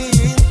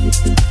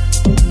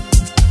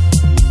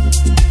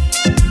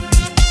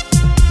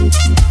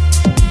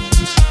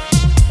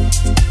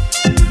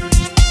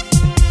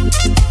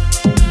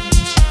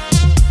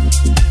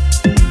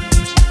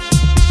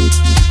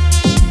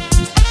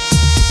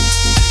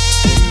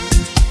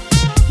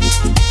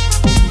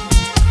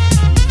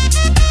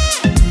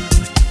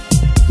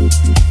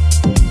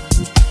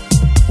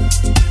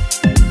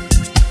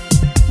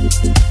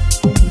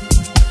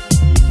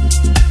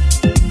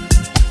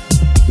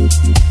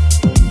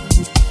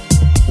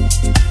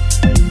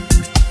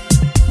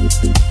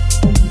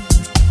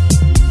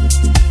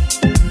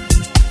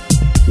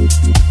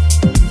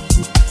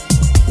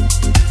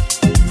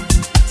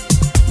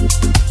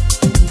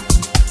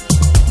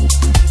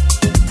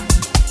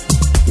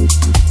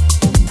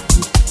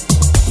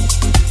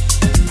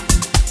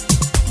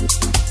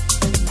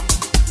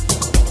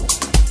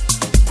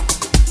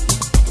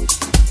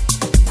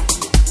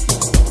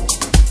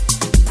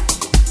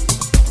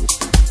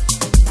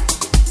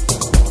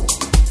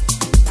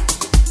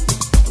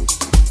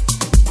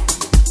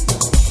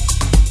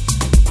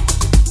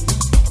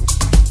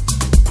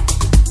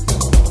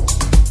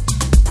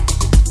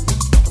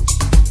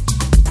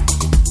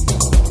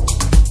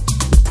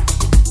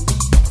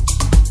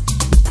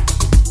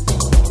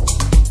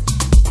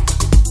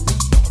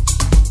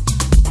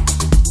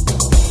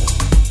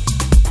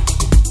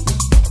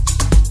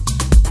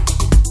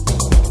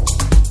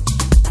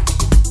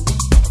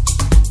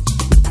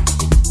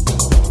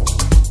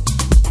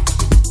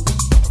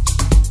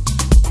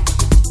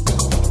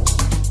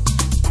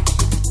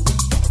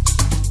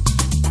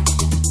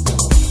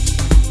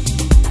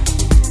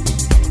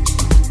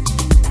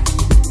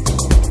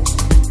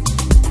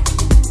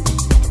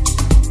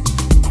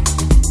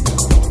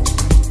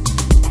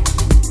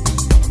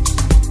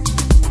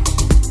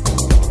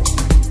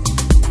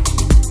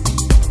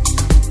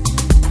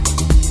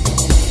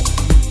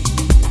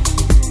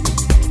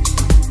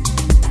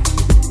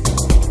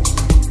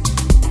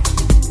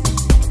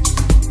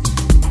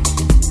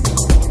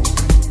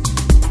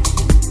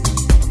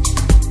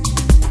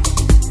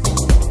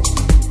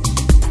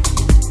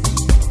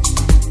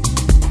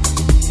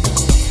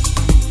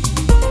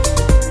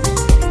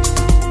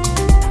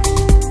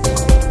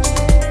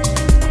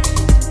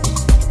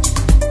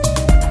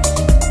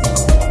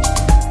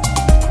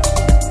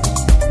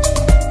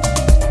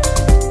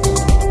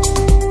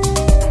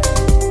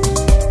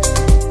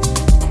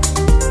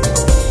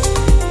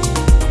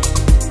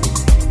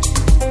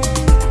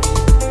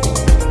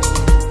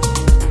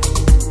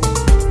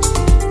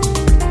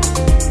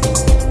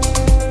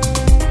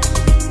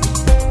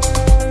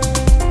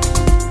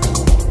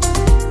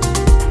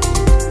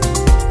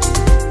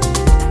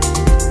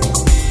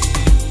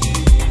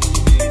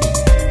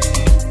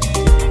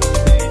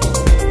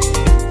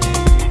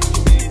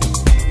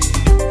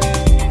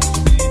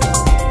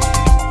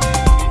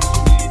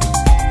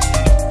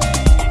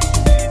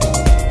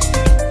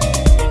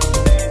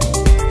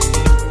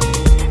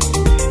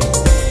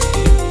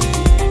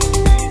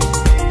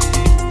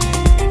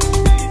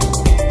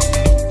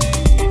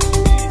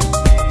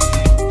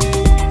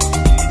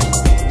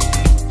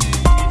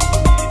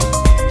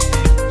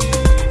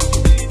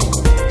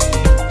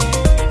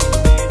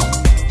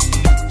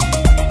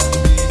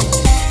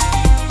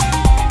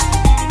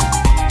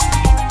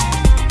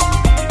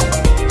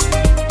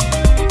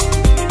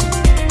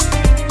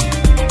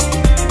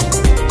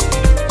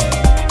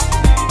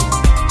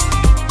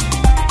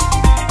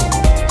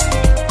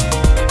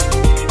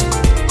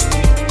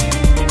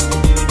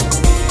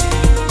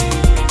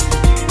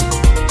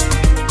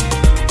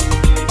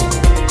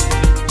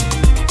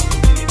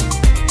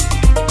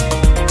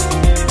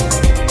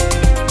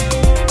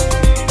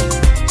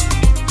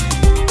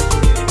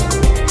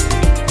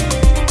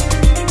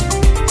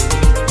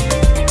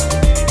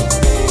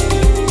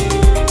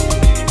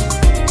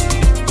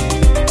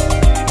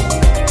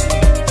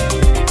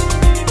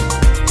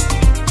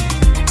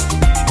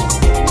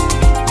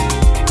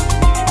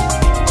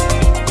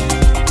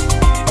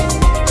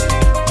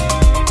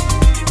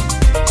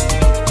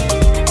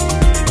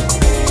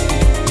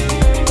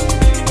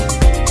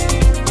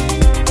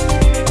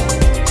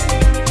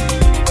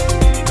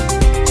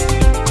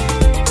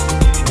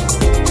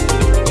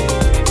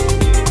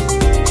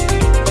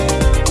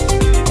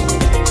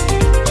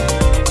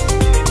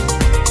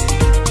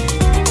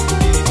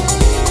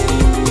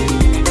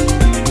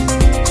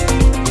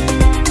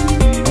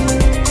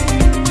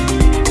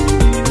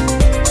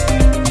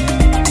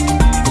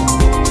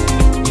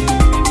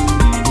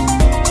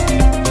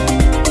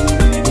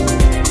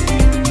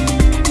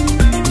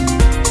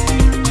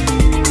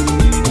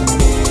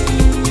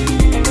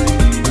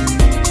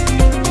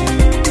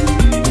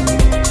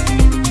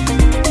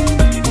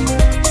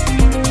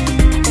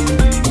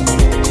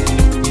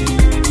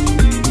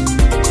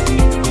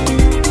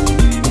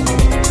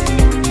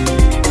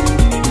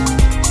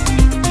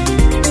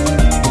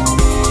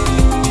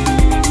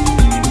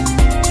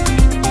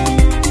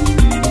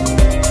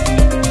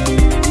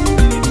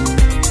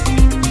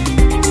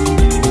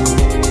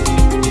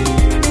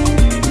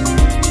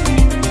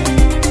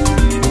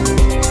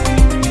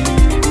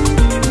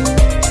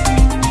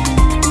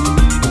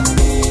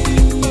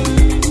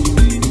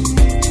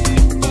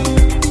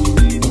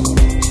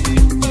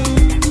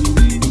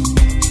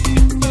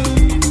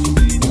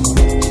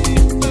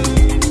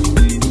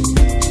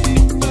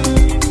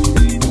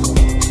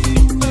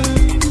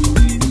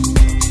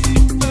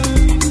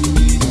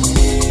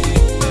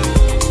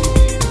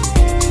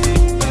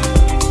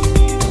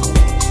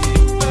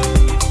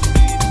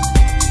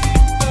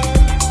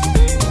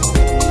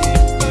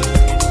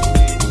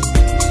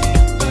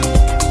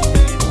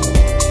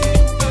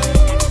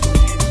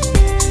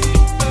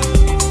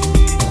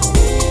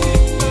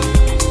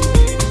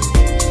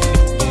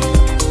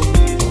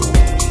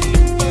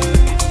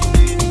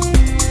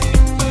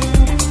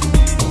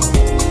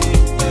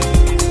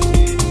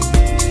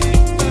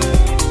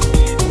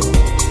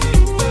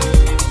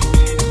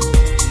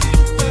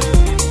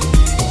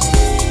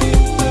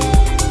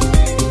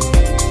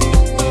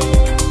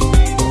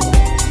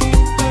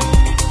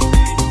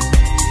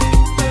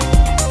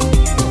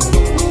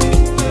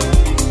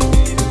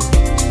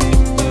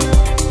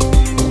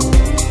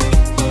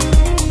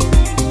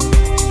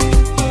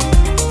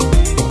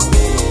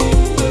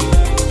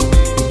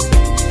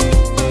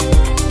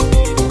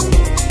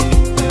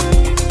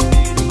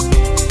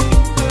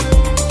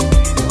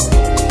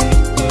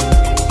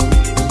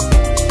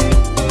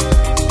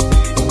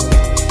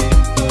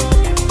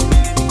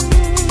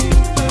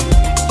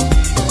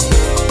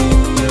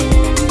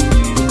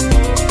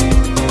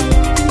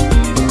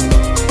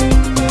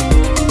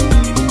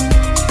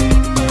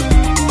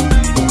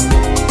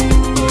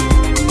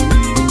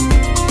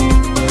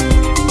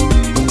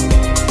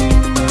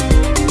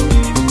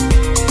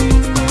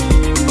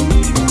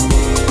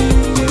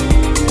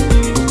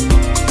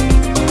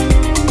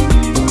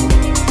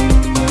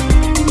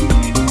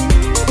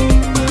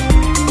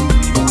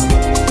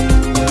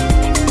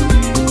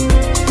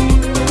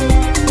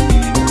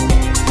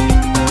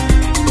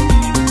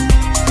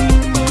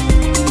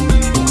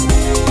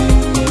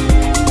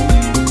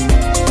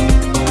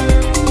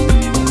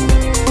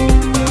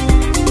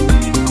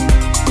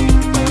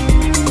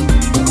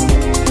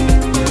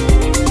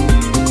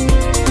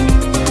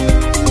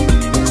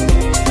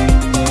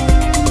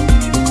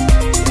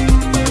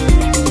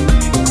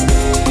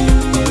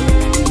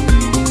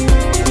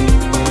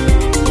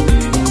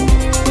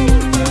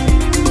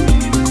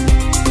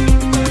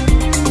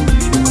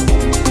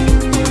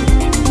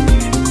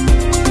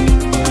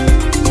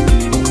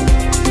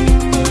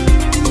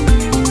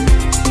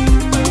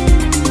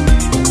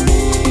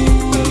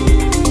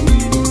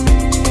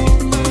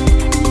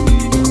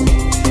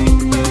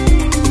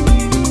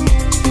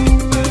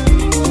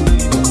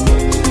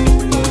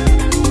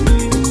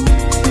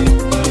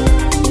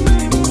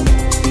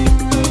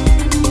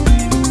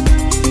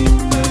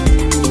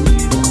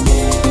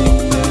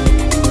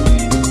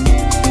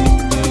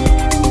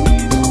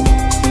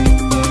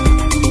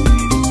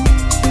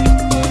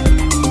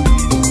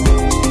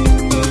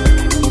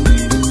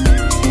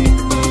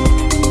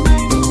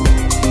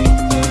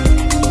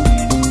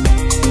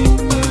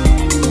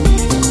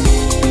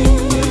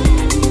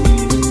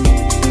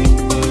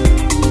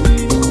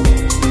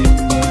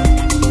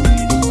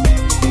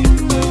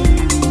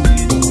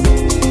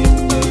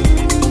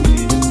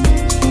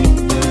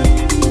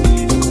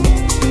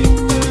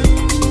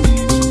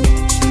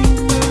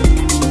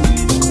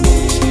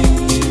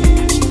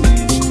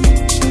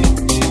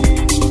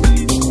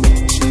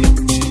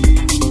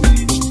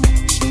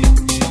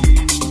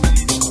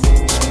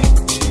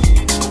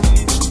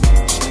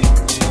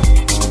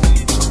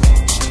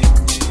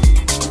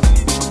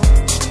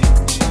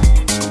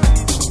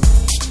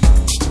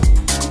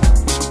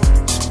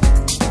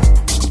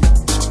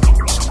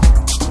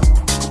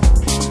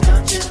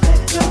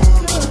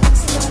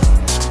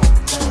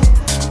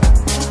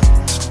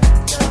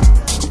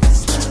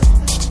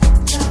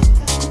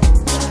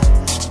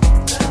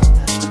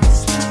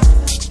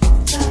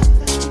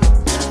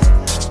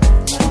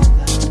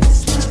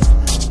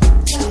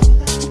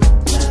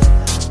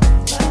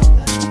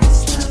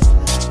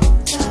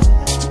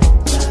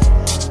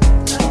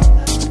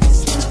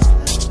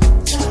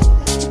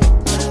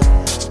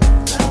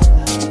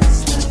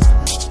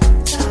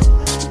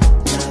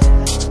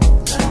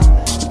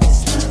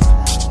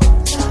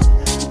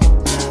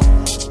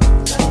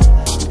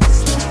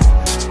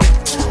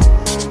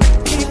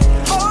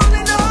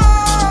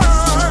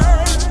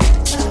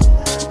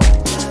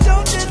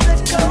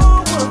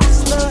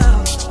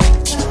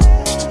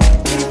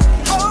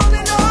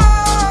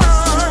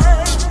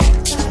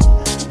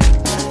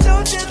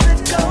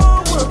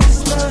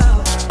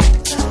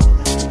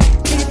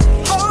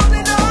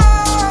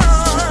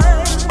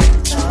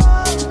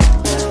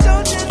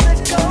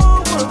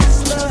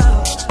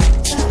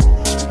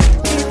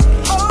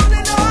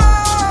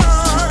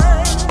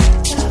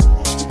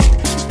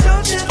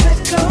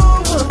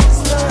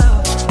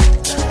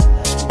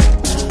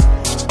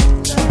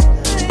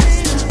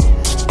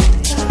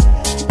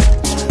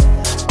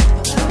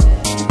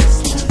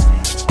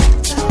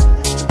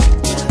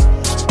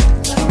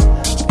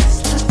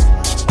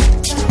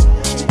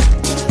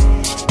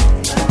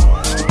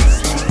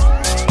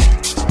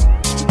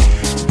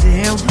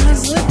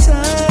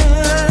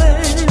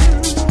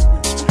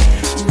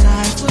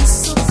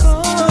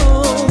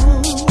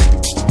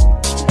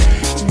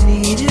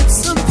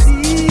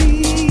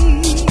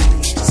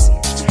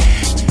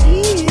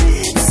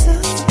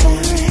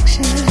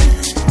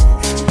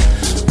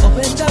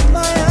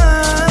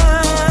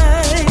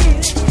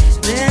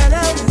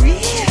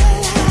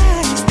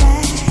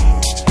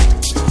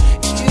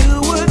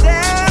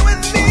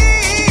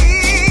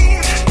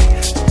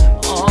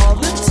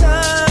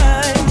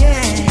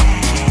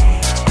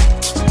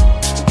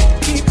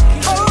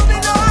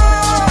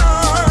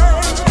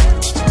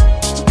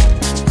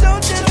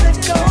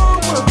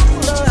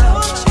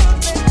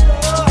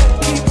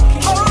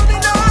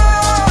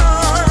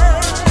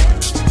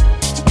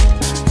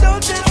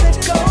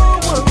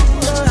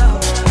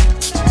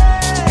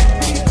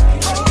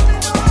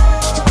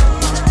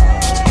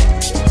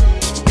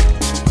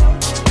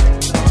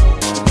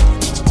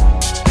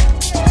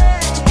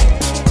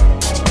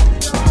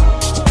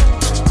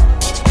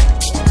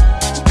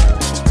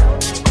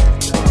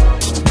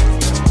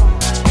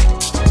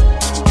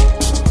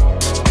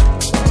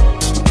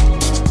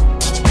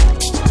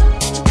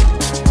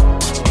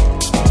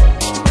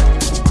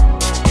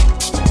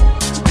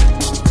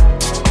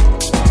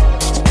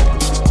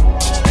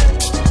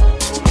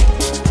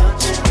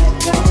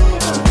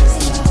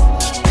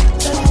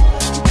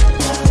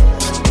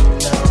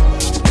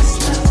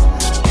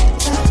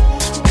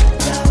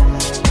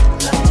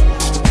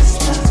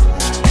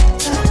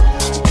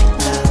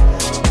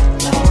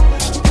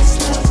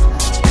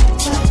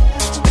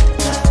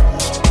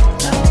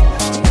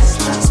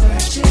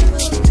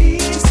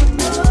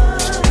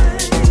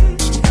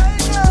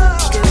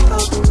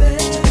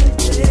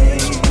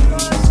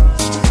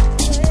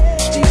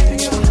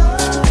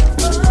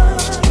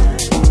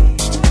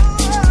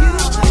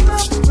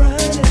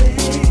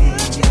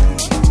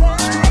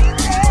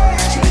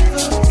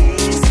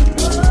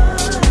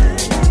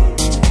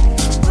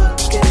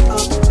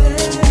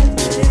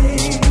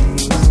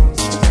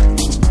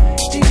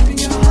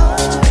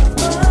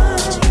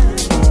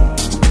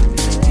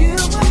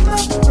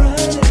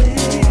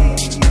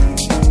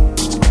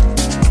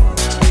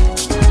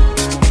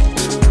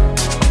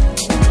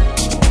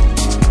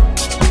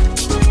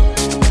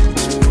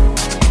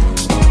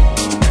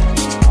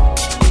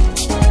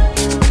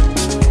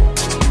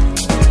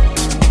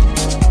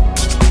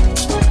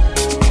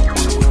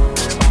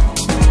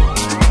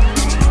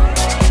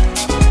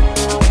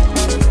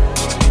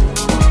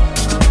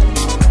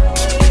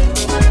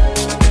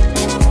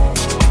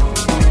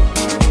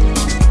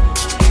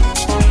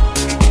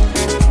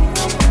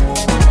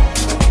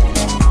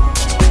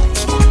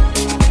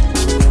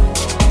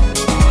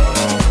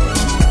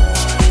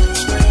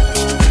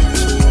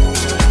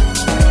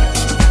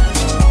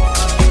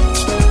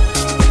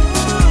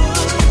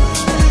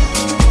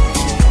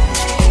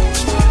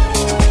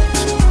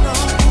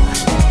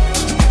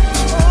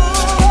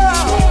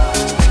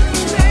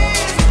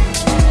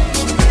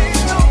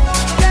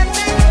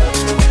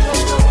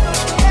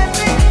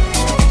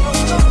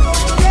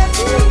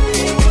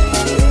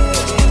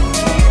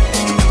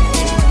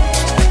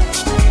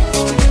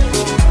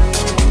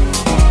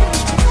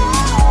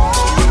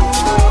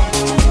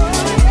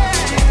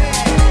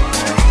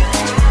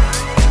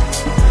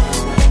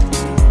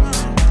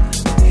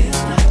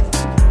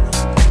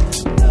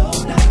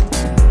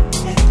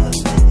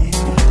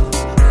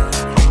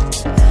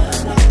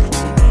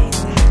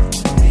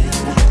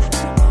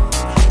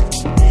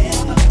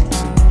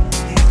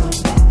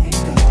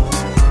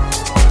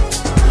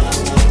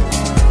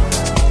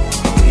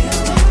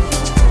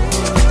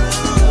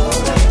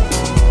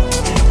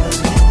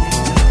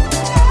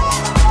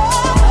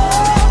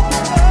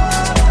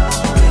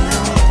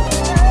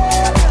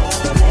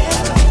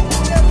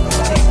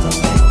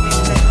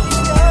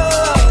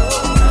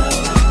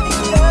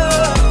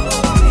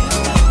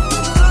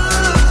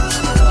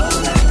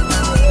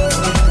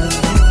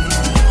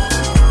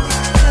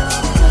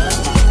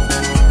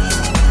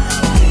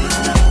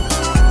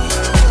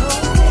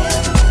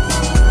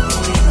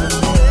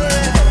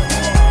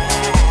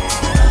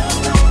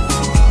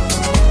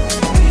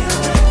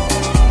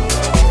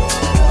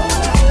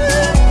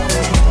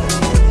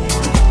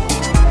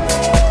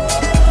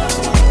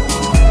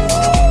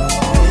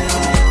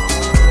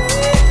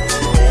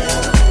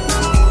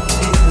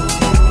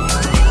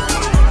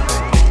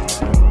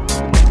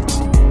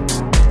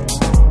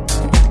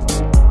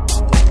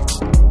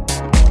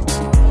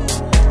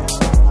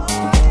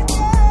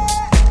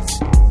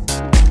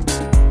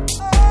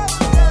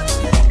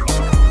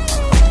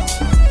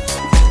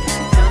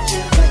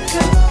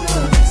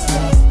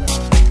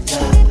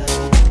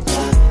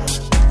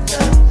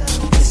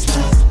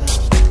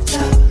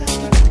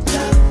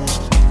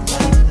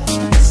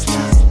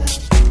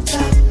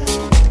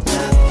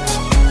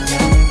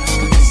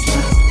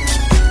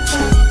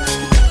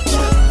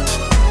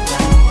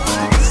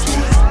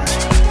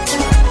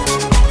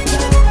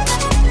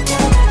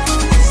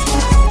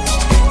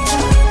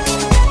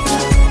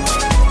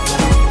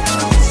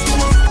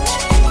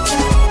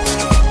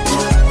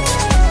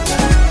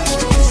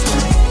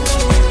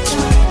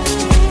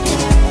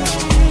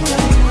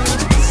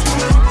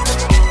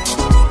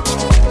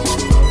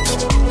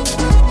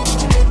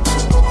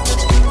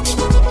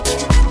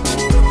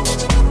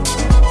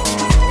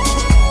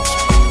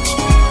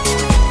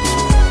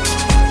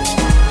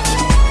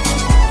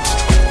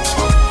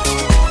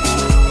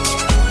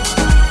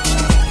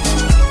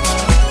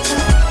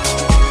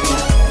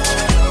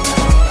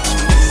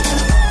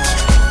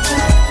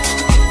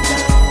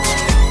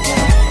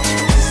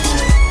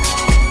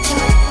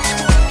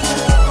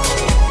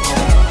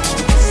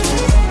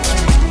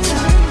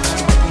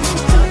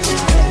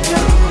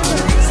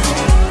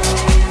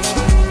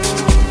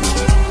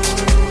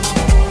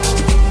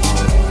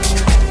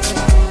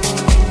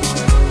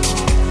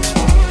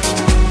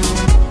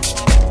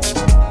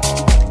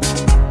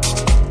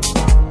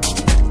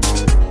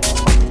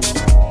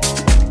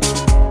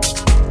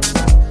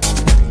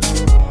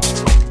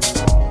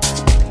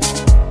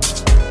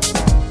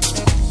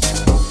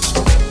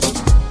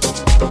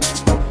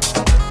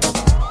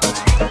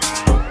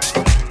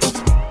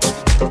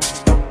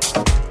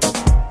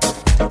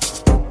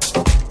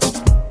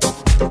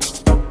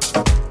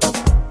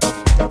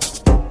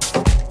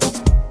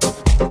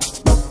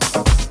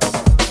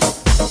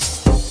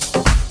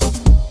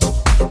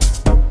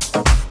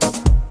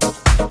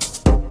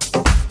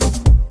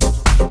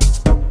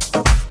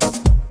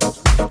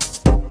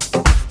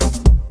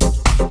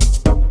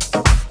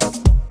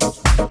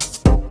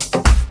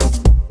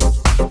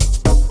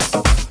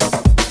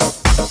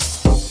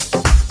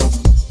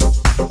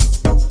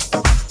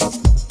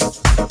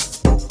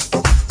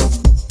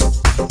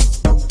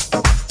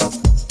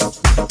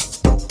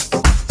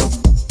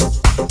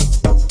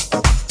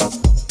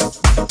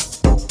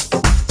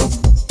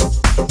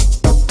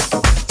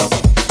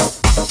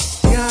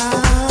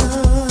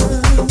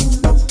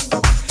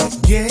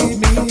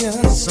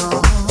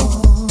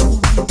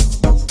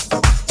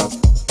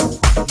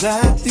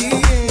 that the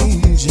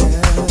angels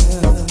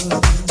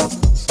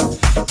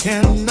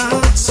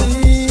cannot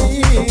see.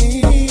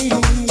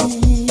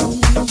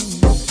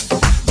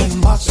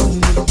 Been watching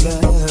the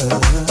blood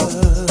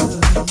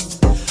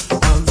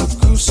of the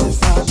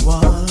crucified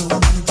one.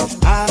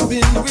 I've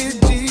been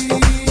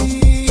redeemed.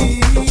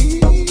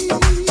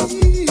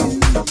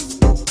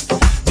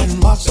 Been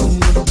watching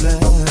the blood.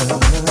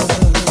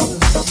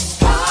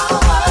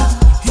 Power.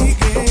 He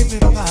gave me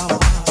power.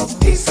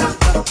 He's got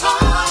the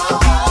power.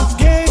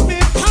 He gave me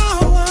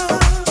power.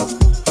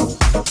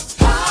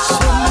 Power.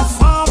 So my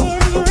Father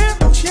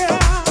ripped, yeah.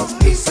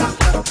 He's got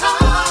the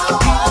power.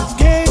 He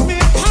gave me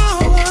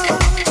power.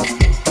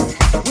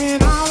 When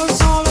I was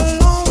all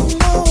alone,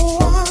 no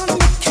one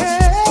to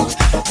care,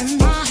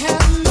 and I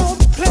had no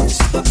place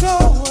to go.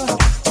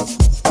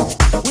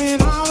 When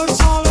I was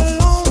all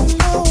alone,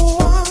 no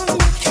one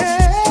to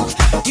care.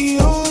 He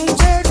owns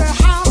every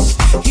house,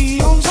 he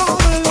owns all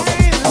the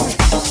land.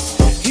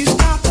 He's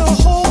got the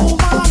whole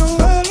wide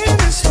world in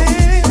his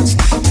hands,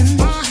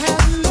 and I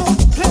had no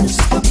place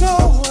to go.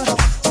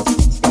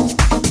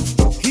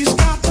 He's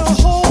got the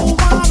whole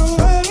wide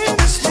world in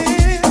his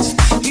hands.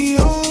 He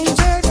owns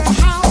every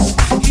house,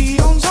 he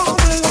owns all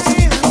the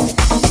land.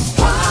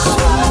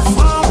 So my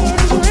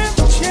Father's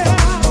rich, yeah.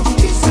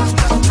 He's got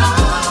the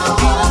power.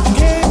 He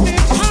gave me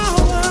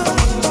power.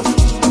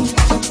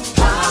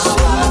 So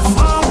my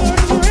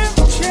Father's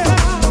rich, yeah.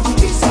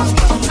 He's got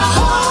the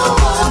power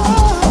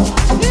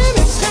in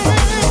his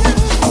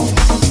hands.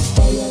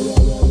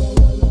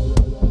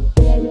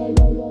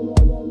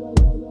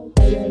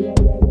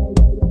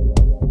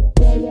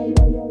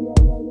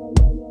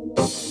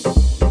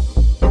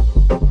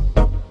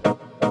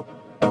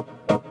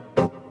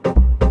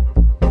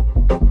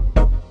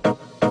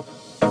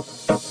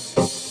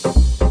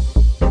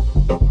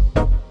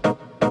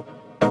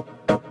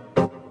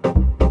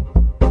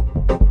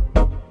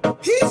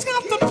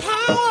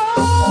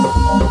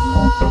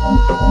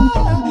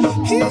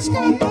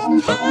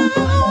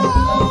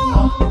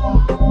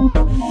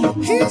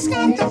 He's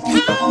got the power. He's got the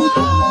power.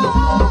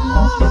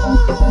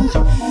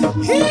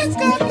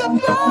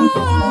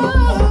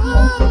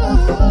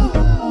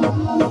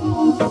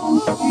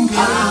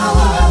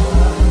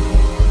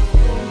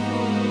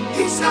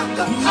 He's got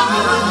the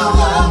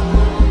power.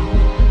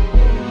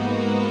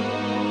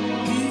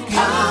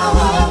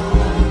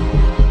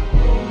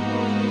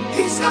 He's got the power.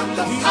 He's got the power. Power. He's got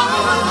the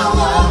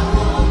power.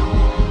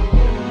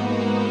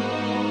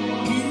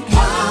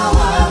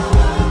 Power.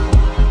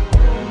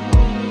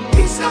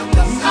 He's got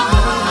the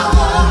power.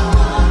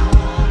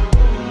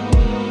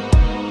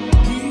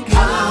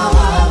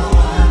 Power.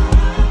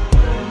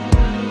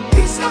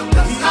 He's got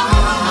the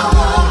power.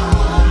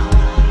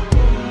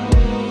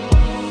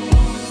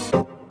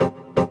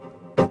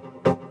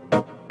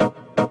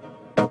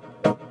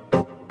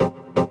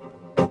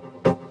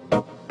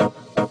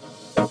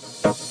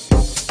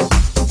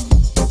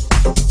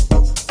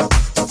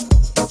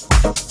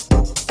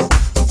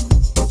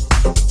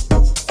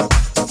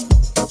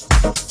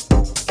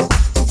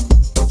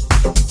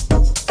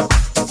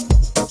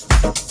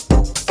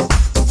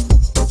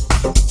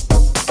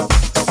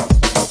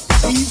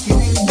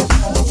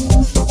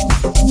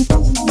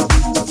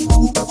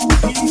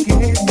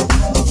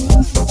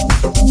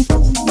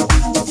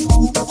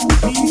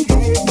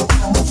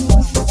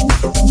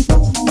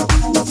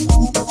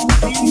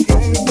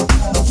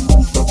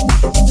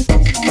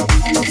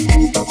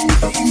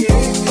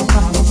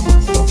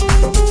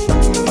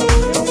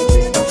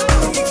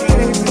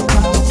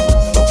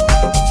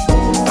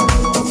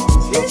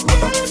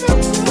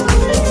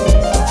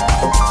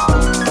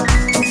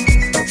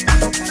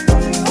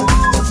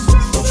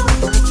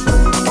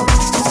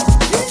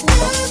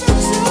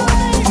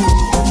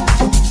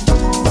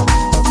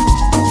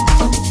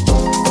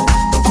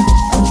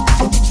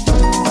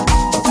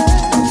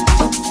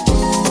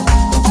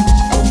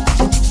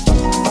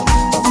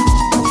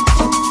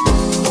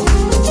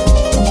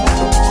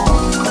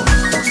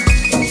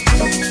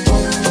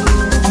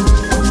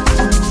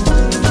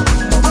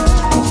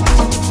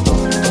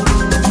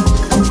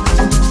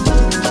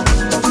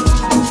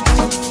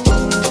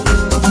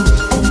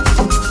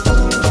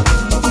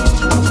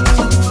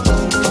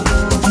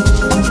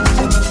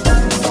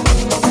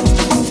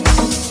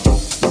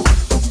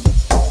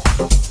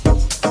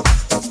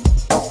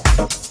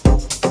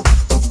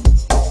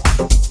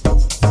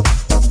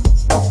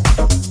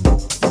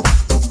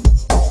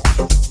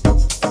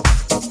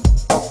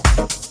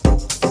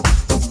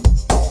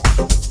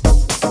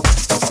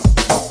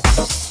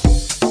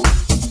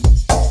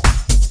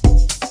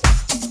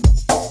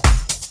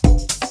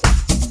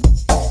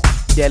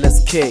 Dallas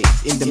K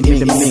in the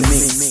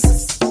mix.